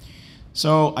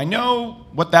 So I know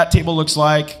what that table looks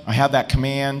like. I have that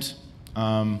command.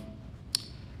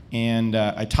 And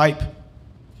I type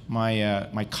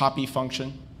my copy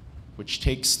function, which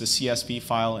takes the CSV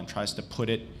file and tries to put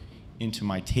it into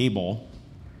my table.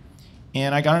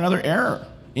 And I got another error.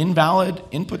 Invalid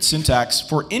input syntax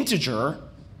for integer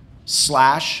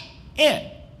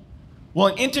 /n. Well,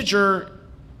 an integer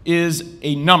is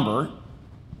a number,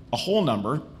 a whole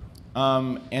number,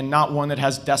 and not one that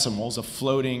has decimals, a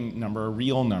floating number, a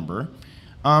real number.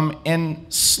 And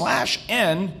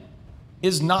 /n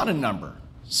is not a number.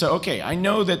 So, okay, I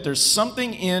know that there's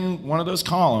something in one of those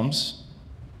columns,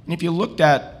 and if you looked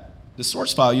at the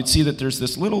source file, you'd see that there's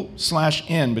this little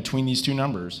 /n between these two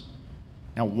numbers.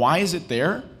 Now, why is it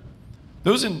there?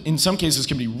 Those, in some cases,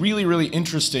 can be really, really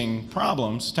interesting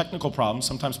problems, technical problems,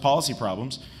 sometimes policy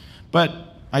problems,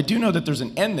 but I do know that there's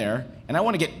an n there, and I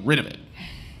want to get rid of it,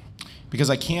 because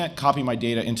I can't copy my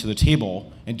data into the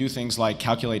table and do things like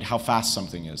calculate how fast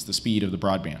something is, the speed of the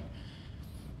broadband.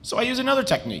 So I use another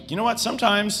technique. You know what?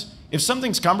 Sometimes, if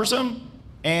something's cumbersome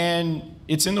and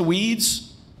it's in the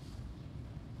weeds,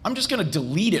 I'm just going to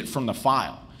delete it from the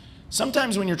file.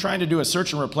 Sometimes when you're trying to do a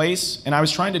search and replace, and I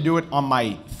was trying to do it on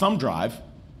my thumb drive,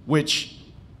 which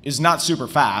is not super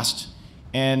fast,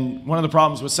 and one of the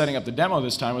problems with setting up the demo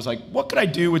this time was like, what could I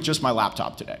do with just my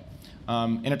laptop today?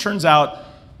 And it turns out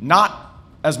not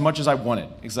as much as I wanted,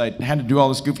 because I had to do all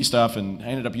this goofy stuff, and I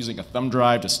ended up using a thumb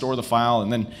drive to store the file,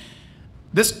 and then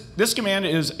this command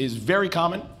is very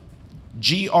common,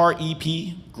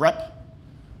 grep.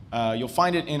 You'll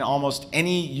find it in almost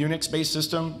any Unix-based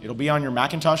system. It'll be on your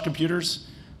Macintosh computers.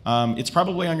 It's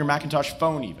probably on your Macintosh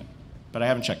phone even, but I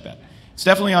haven't checked that. It's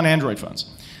definitely on Android phones.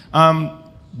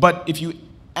 But if you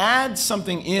add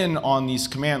something in on these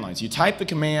command lines, you type the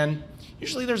command,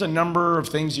 usually there's a number of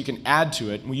things you can add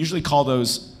to it, and we usually call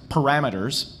those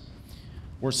parameters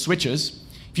or switches.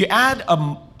 If you add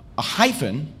a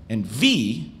hyphen and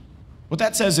V, what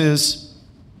that says is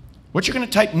what you're going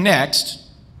to type next,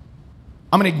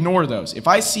 I'm going to ignore those. If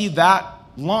I see that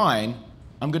line,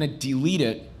 I'm going to delete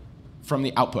it from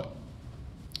the output.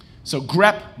 So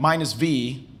grep minus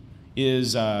V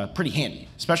is pretty handy,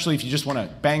 especially if you just want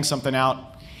to bang something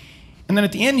out. And then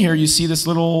at the end here, you see this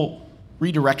little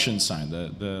redirection sign,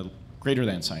 the greater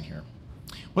than sign here.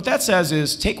 What that says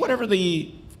is take whatever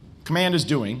the command is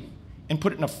doing and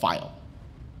put it in a file.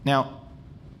 Now,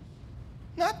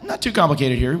 not too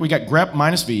complicated here. We got grep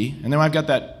minus v, and then I've got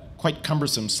that quite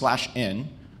cumbersome /n.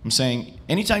 I'm saying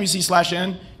anytime you see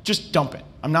 /n, just dump it.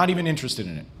 I'm not even interested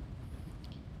in it.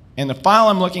 And the file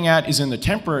I'm looking at is in the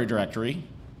temporary directory,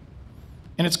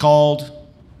 and it's called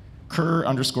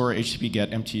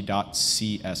cur_http_get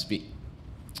empty.csv.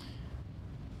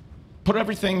 Put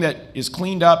everything that is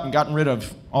cleaned up and gotten rid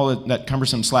of all that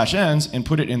cumbersome /n's and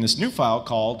put it in this new file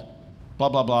called blah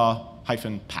blah blah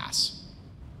 -pass.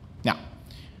 Now,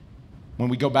 when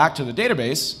we go back to the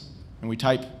database and we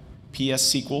type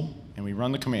psql and we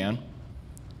run the command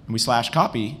and we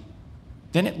 /copy,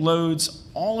 then it loads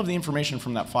all of the information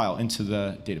from that file into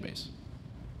the database.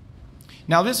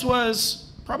 Now, this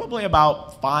was probably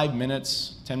about 5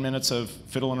 minutes, 10 minutes of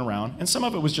fiddling around, and some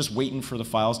of it was just waiting for the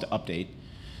files to update.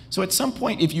 So at some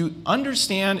point, if you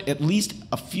understand at least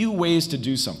a few ways to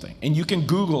do something, and you can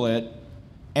Google it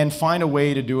and find a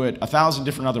way to do it 1,000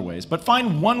 different other ways, but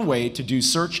find one way to do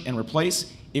search and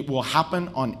replace, it will happen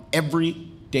on every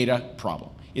data problem.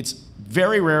 It's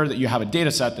very rare that you have a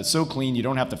data set that's so clean you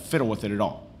don't have to fiddle with it at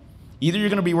all. Either you're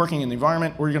going to be working in the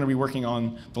environment or you're going to be working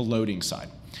on the loading side.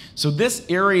 So this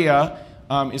area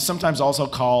is sometimes also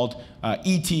called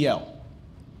ETL.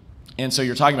 And so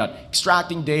you're talking about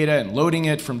extracting data and loading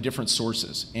it from different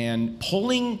sources. And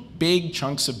pulling big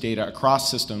chunks of data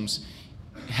across systems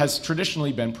has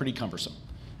traditionally been pretty cumbersome.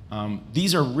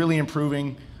 These are really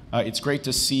improving. It's great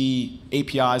to see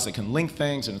APIs that can link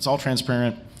things, and it's all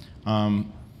transparent.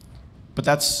 But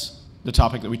that's the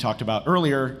topic that we talked about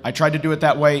earlier. I tried to do it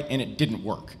that way, and it didn't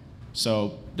work.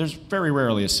 So there's very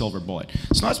rarely a silver bullet.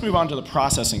 So let's move on to the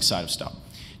processing side of stuff.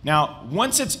 Now,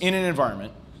 once it's in an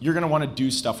environment, you're going to want to do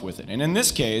stuff with it. And in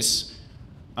this case,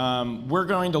 we're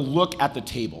going to look at the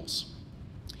tables.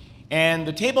 And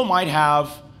the table might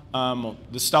have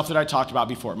the stuff that I talked about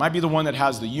before. It might be the one that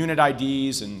has the unit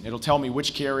IDs, and it'll tell me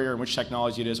which carrier and which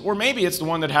technology it is. Or maybe it's the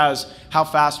one that has how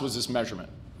fast was this measurement.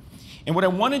 And what I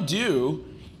want to do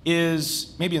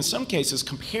is, maybe in some cases,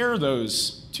 compare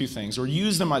those two things or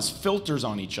use them as filters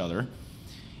on each other.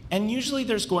 And usually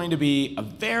there's going to be a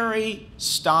very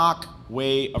stock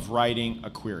way of writing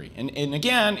a query. And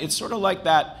again, it's sort of like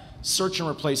that search and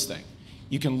replace thing.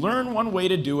 You can learn one way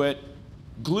to do it,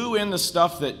 glue in the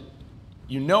stuff that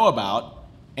you know about,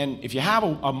 and if you have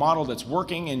a model that's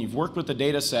working and you've worked with the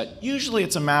data set, usually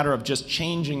it's a matter of just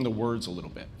changing the words a little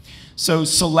bit. So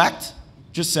select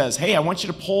just says, hey, I want you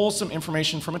to pull some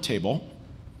information from a table,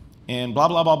 and blah,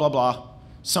 blah, blah, blah, blah.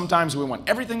 Sometimes we want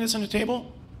everything that's in a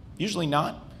table, usually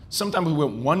not. Sometimes we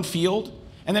want one field,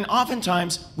 and then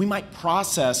oftentimes we might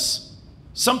process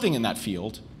something in that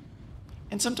field,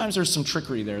 and sometimes there's some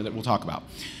trickery there that we'll talk about.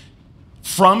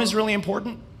 From is really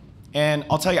important, and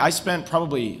I'll tell you, I spent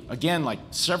probably, again, like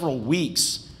several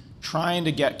weeks trying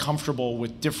to get comfortable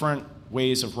with different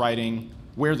ways of writing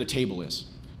where the table is.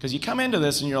 Because you come into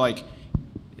this and you're like,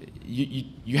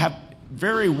 you have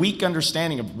very weak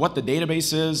understanding of what the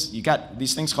database is. You got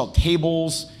these things called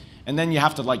tables, and then you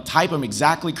have to like type them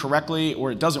exactly correctly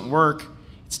or it doesn't work.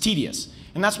 It's tedious.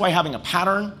 And that's why having a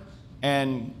pattern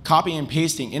and copying and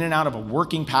pasting in and out of a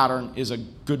working pattern is a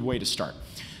good way to start.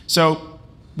 So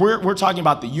we're talking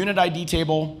about the unit ID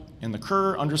table and the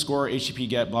cur_http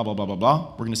get blah, blah, blah, blah,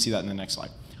 blah. We're going to see that in the next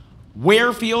slide.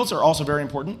 Where fields are also very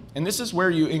important, and this is where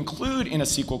you include in a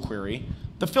SQL query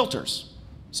the filters.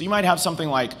 So you might have something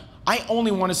like, I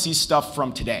only want to see stuff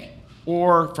from today,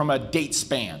 or from a date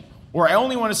span, or I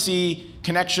only want to see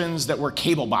connections that were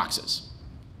cable boxes.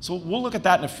 So we'll look at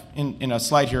that in a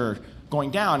slide here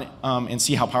going down and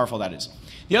see how powerful that is.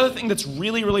 The other thing that's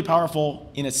really, really powerful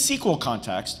in a SQL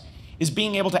context is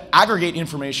being able to aggregate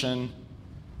information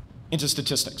into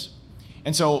statistics.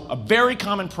 And so a very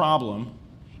common problem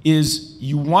is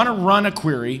you want to run a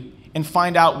query and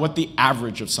find out what the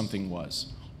average of something was,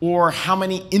 or how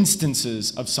many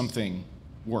instances of something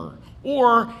were,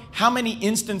 or how many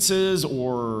instances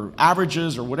or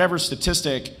averages or whatever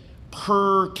statistic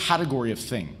per category of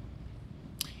thing.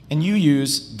 And you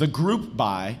use the group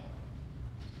by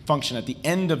function at the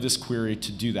end of this query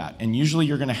to do that. And usually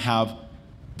you're going to have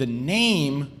the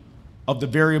name of the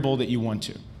variable that you want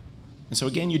to. And so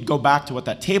again, you'd go back to what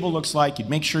that table looks like, you'd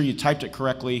make sure you typed it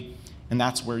correctly, and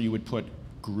that's where you would put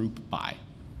group by.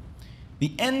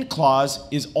 The end clause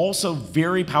is also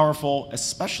very powerful,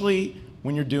 especially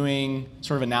when you're doing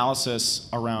sort of analysis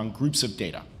around groups of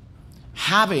data.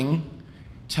 Having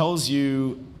tells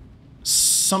you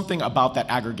something about that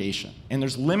aggregation. And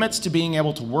there's limits to being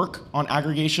able to work on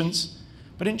aggregations.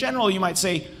 But in general, you might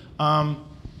say,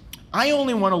 I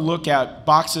only want to look at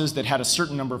boxes that had a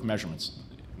certain number of measurements.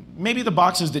 Maybe the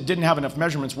boxes that didn't have enough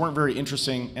measurements weren't very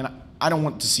interesting, and I don't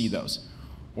want to see those.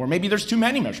 Or maybe there's too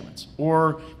many measurements.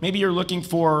 Or maybe you're looking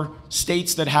for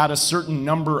states that had a certain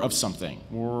number of something,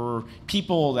 or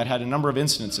people that had a number of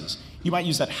instances. You might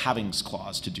use that havings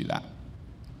clause to do that.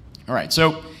 All right,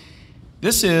 so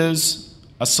this is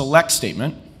a select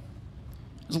statement.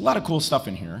 There's a lot of cool stuff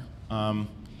in here. And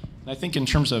I think in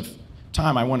terms of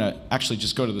time, I want to actually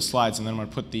just go to the slides, and then I'm going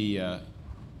to put the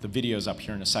videos up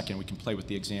here in a second. We can play with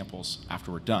the examples after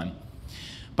we're done.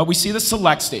 But we see the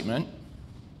select statement.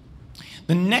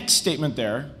 The next statement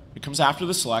there, that comes after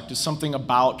the select, is something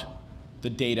about the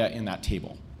data in that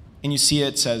table. And you see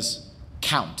it says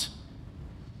count.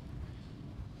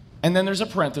 And then there's a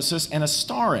parenthesis and a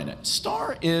star in it.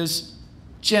 Star is,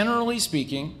 generally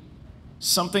speaking,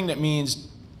 something that means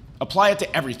apply it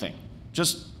to everything.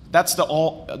 Just that's the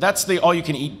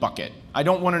all-you-can-eat bucket. I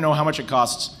don't want to know how much it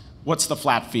costs. What's the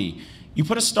flat fee? You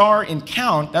put a star in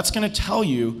count, that's going to tell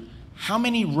you how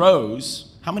many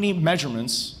rows, how many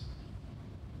measurements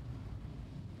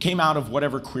came out of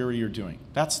whatever query you're doing.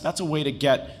 That's a way to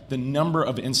get the number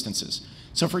of instances.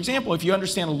 So for example, if you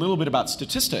understand a little bit about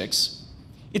statistics,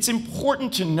 it's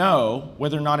important to know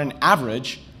whether or not an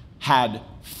average had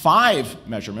 5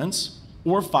 measurements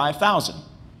or 5,000.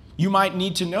 You might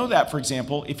need to know that, for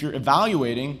example, if you're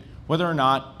evaluating whether or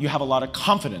not you have a lot of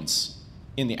confidence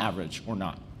in the average or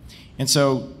not. And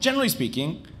so generally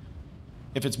speaking,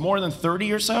 if it's more than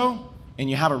 30 or so, and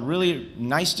you have a really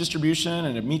nice distribution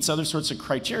and it meets other sorts of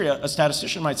criteria, a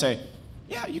statistician might say,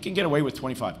 yeah, you can get away with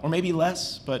 25, or maybe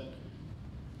less, but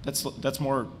that's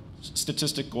more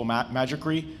statistical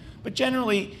magicry. But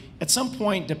generally, at some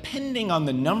point, depending on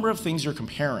the number of things you're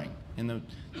comparing and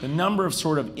the number of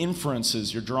sort of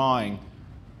inferences you're drawing,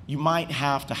 you might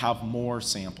have to have more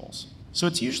samples. So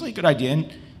it's usually a good idea,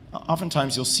 and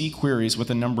oftentimes you'll see queries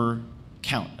with a number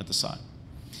count at the side.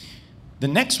 The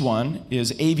next one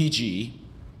is AVG,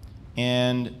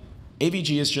 and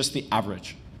AVG is just the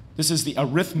average. This is the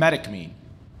arithmetic mean.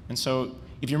 And so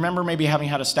if you remember maybe having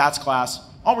had a stats class,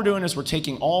 all we're doing is we're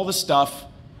taking all the stuff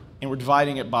and we're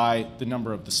dividing it by the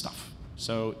number of the stuff.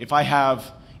 So if I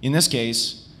have, in this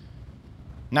case,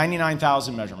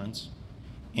 99,000 measurements,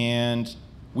 and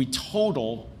we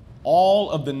total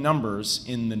all of the numbers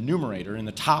in the numerator, in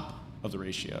the top of the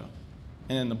ratio,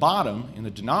 and in the bottom, in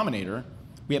the denominator,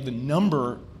 we have the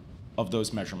number of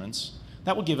those measurements.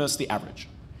 That will give us the average.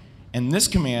 And this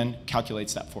command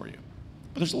calculates that for you.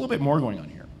 But there's a little bit more going on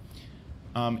here.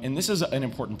 And this is an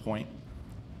important point.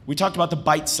 We talked about the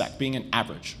byte sec being an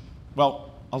average.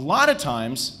 Well, a lot of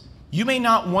times, you may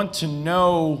not want to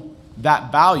know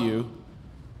that value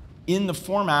in the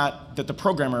format that the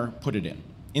programmer put it in.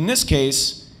 In this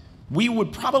case, we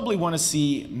would probably want to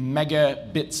see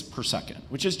megabits per second,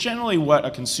 which is generally what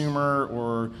a consumer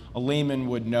or a layman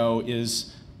would know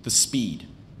is the speed.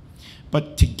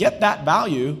 But to get that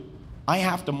value, I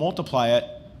have to multiply it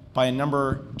by a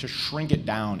number to shrink it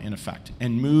down, in effect,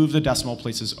 and move the decimal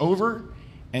places over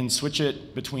and switch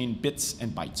it between bits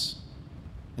and bytes.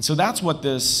 And so that's what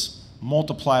this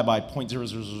multiply by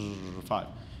 0.0005.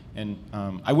 And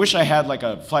I wish I had like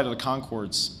a Flight of the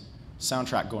Conchords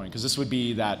soundtrack going, because this would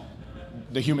be that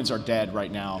the humans are dead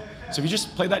right now. So if you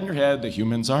just play that in your head, the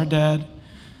humans are dead.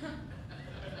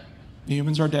 The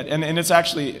humans are dead. And it's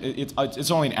actually,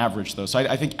 it's only an average though. So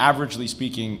I think averagely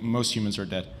speaking, most humans are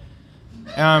dead.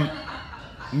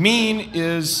 Mean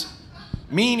is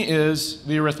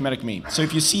the arithmetic mean. So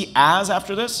if you see as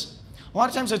after this, a lot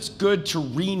of times it's good to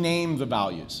rename the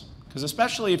values. Because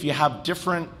especially if you have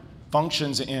different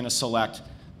functions in a select,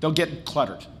 they'll get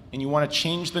cluttered. And you want to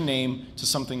change the name to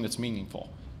something that's meaningful.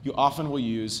 You often will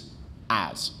use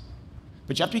as.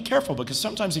 But you have to be careful, because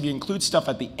sometimes if you include stuff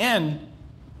at the end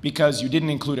because you didn't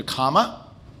include a comma,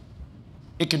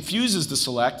 it confuses the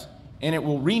select, and it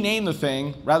will rename the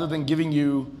thing rather than giving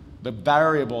you the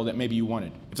variable that maybe you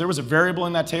wanted. If there was a variable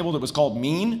in that table that was called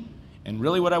mean, and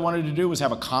really what I wanted to do was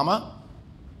have a comma,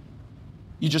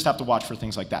 you just have to watch for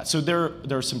things like that. So there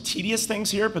are some tedious things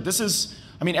here, but this is,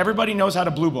 I mean, everybody knows how to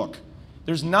blue book.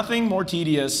 There's nothing more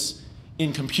tedious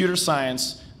in computer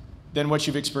science than what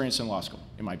you've experienced in law school,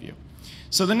 in my view.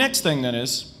 So the next thing then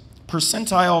is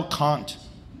percentile cont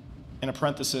and a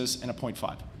parenthesis and a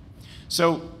 0.5.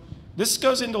 So this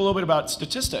goes into a little bit about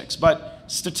statistics, but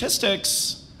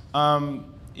statistics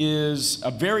is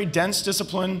a very dense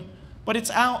discipline, but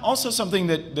it's also something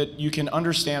that you can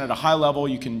understand at a high level.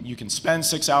 You can spend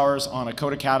 6 hours on a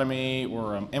Code Academy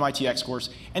or an MIT X course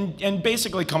and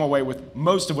basically come away with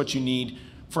most of what you need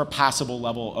for a passable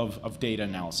level of data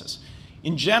analysis.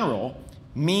 In general,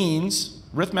 means,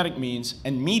 arithmetic means,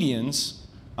 and medians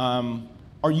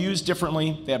are used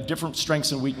differently. They have different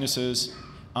strengths and weaknesses.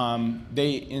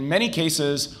 They, in many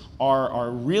cases, are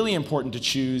really important to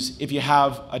choose if you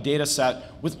have a data set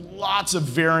with lots of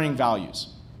varying values.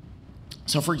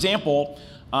 So for example,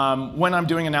 when I'm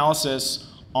doing analysis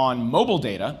on mobile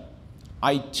data,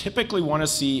 I typically want to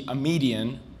see a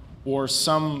median or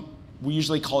some, we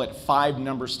usually call it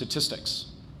 5-number statistics.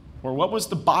 Or what was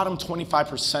the bottom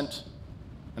 25%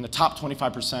 and the top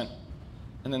 25%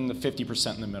 and then the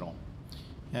 50% in the middle.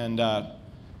 And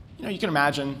you know, you can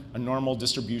imagine a normal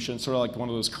distribution, sort of like one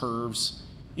of those curves.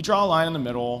 You draw a line in the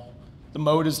middle. The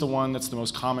mode is the one that's the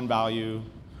most common value.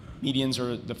 Medians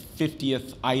are the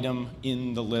 50th item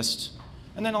in the list.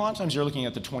 And then a lot of times you're looking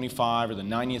at the 25 or the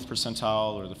 90th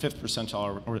percentile or the 5th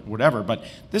percentile or whatever. But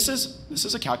this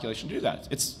is a calculation to do that.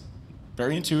 It's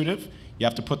very intuitive. You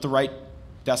have to put the right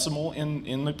decimal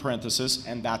in the parenthesis,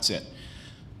 and that's it.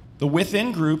 The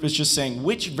within group is just saying,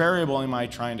 which variable am I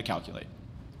trying to calculate?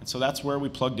 And so that's where we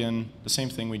plugged in the same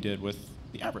thing we did with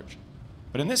the average.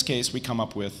 But in this case, we come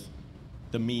up with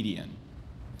the median.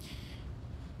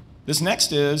 This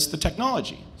next is the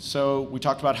technology. So we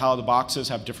talked about how the boxes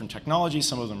have different technologies.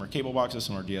 Some of them are cable boxes,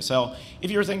 some are DSL. If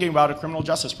you're thinking about a criminal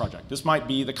justice project, this might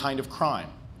be the kind of crime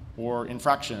or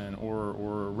infraction or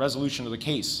resolution of the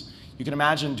case. You can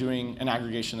imagine doing an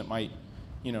aggregation that might,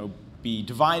 you know, be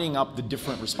dividing up the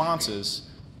different responses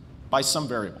by some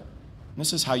variable. And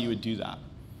this is how you would do that.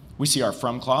 We see our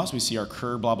from clause, we see our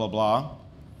cur, blah, blah, blah.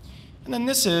 And then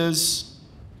this is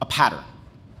a pattern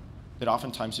that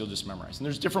oftentimes you'll just memorize. And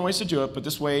there's different ways to do it, but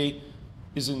this way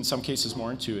is in some cases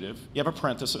more intuitive. You have a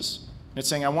parenthesis. And it's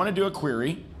saying, I want to do a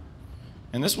query.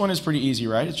 And this one is pretty easy,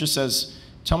 right? It just says,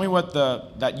 tell me what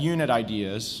that unit ID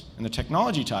is and the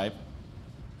technology type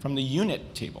from the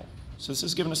unit table. So this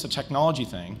is giving us a technology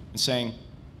thing and saying,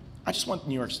 I just want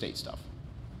New York State stuff.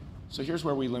 So here's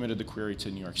where we limited the query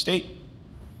to New York State.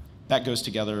 That goes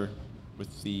together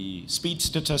with the speed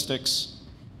statistics.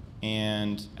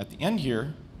 And at the end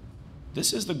here,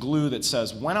 this is the glue that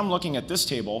says, when I'm looking at this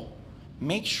table,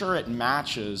 make sure it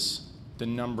matches the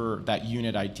number, that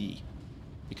unit ID.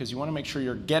 Because you want to make sure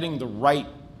you're getting the right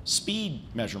speed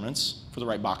measurements for the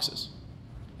right boxes.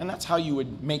 And that's how you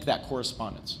would make that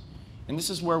correspondence. And this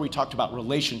is where we talked about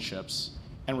relationships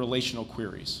and relational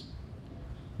queries.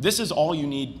 This is all you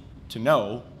need to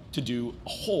know to do a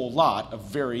whole lot of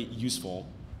very useful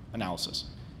analysis.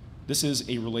 This is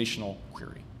a relational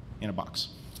query in a box.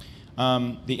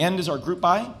 The end is our group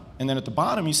by, and then at the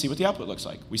bottom you see what the output looks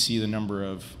like. We see the number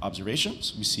of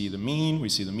observations, we see the mean, we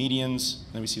see the medians,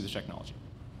 and then we see the technology.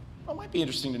 Well, it might be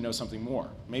interesting to know something more.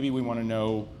 Maybe we want to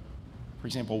know, for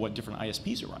example, what different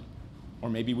ISPs are running. Or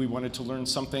maybe we wanted to learn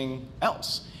something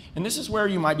else. And this is where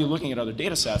you might be looking at other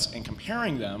data sets and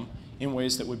comparing them in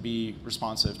ways that would be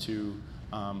responsive to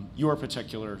your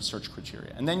particular search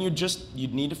criteria. And then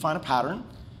you'd need to find a pattern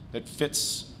that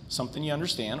fits something you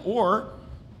understand, or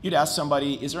you'd ask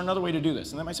somebody, is there another way to do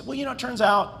this? And they might say, well, you know, it turns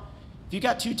out if you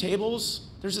got two tables,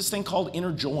 there's this thing called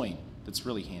inner join that's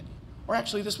really handy. Or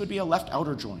actually, this would be a left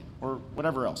outer join, or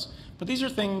whatever else. But these are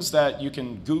things that you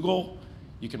can Google,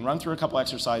 you can run through a couple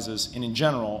exercises, and in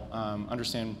general,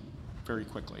 understand very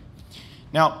quickly.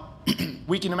 Now,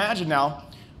 we can imagine now,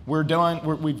 we've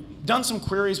done some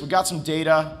queries, we've got some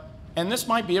data, and this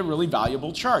might be a really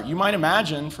valuable chart. You might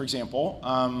imagine, for example,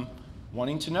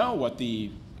 wanting to know what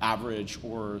the average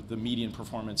or the median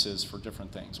performance is for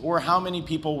different things, or how many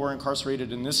people were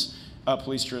incarcerated in this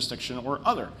police jurisdiction or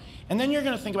other. And then you're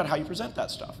going to think about how you present that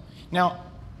stuff. Now,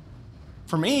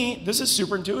 for me, this is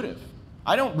super intuitive.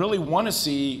 I don't really want to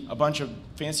see a bunch of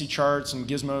fancy charts and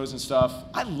gizmos and stuff.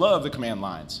 I love the command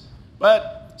lines.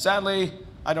 But sadly,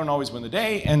 I don't always win the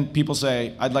day, and people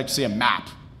say, I'd like to see a map.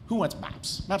 Who wants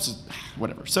maps? Maps is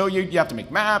whatever. So you have to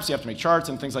make maps, you have to make charts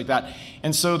and things like that.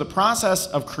 And so the process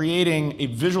of creating a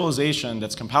visualization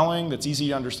that's compelling, that's easy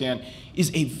to understand,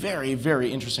 is a very,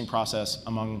 very interesting process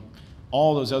among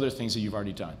all those other things that you've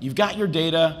already done. You've got your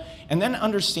data, and then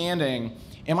understanding,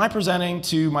 am I presenting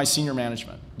to my senior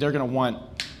management? They're going to want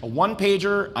a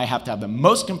one-pager. I have to have the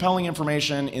most compelling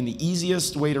information in the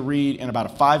easiest way to read in about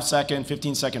a 5-second,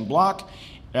 15-second block.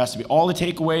 It has to be all the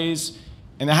takeaways.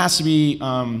 And it has to be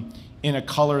in a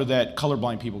color that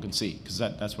colorblind people can see, because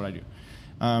that's what I do.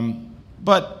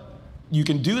 But you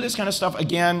can do this kind of stuff,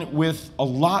 again, with a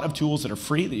lot of tools that are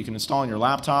free that you can install on your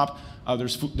laptop.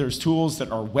 There's tools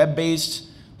that are web-based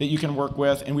that you can work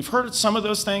with. And we've heard of some of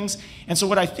those things. And so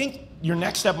what I think your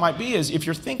next step might be is if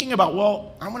you're thinking about,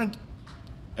 well, I want to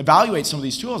evaluate some of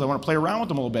these tools. I want to play around with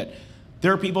them a little bit.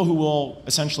 There are people who will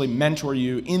essentially mentor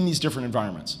you in these different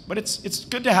environments. But it's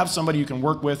good to have somebody you can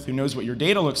work with who knows what your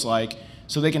data looks like,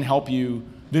 so they can help you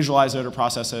visualize it or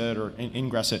process it or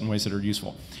ingress it in ways that are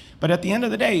useful. But at the end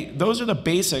of the day, those are the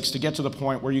basics to get to the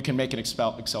point where you can make an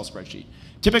Excel spreadsheet.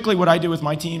 Typically what I do with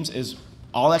my teams is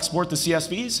I'll export the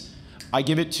CSVs, I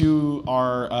give it to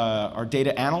our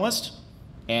data analyst,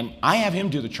 and I have him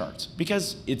do the charts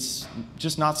because it's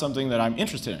just not something that I'm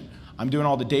interested in. I'm doing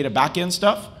all the data backend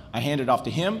stuff, I hand it off to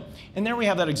him, and there we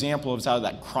have that example of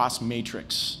that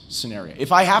cross-matrix scenario.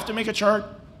 If I have to make a chart,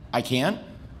 I can,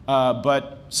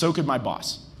 but so could my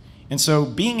boss. And so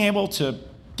being able to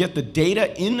get the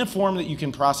data in the form that you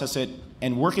can process it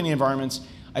and work in the environments,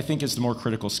 I think is the more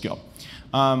critical skill.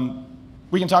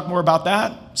 We can talk more about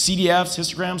that, CDFs,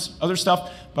 histograms, other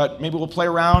stuff, but maybe we'll play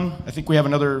around. I think we have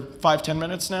another 5-10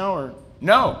 minutes now, or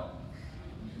no?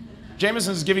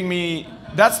 Jameson is giving me,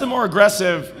 that's the more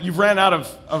aggressive, you've ran out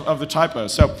of the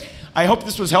typos. So I hope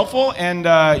this was helpful, and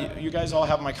you guys all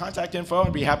have my contact info.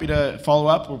 I'd be happy to follow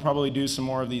up. We'll probably do some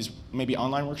more of these maybe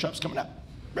online workshops coming up.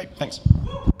 Great, thanks.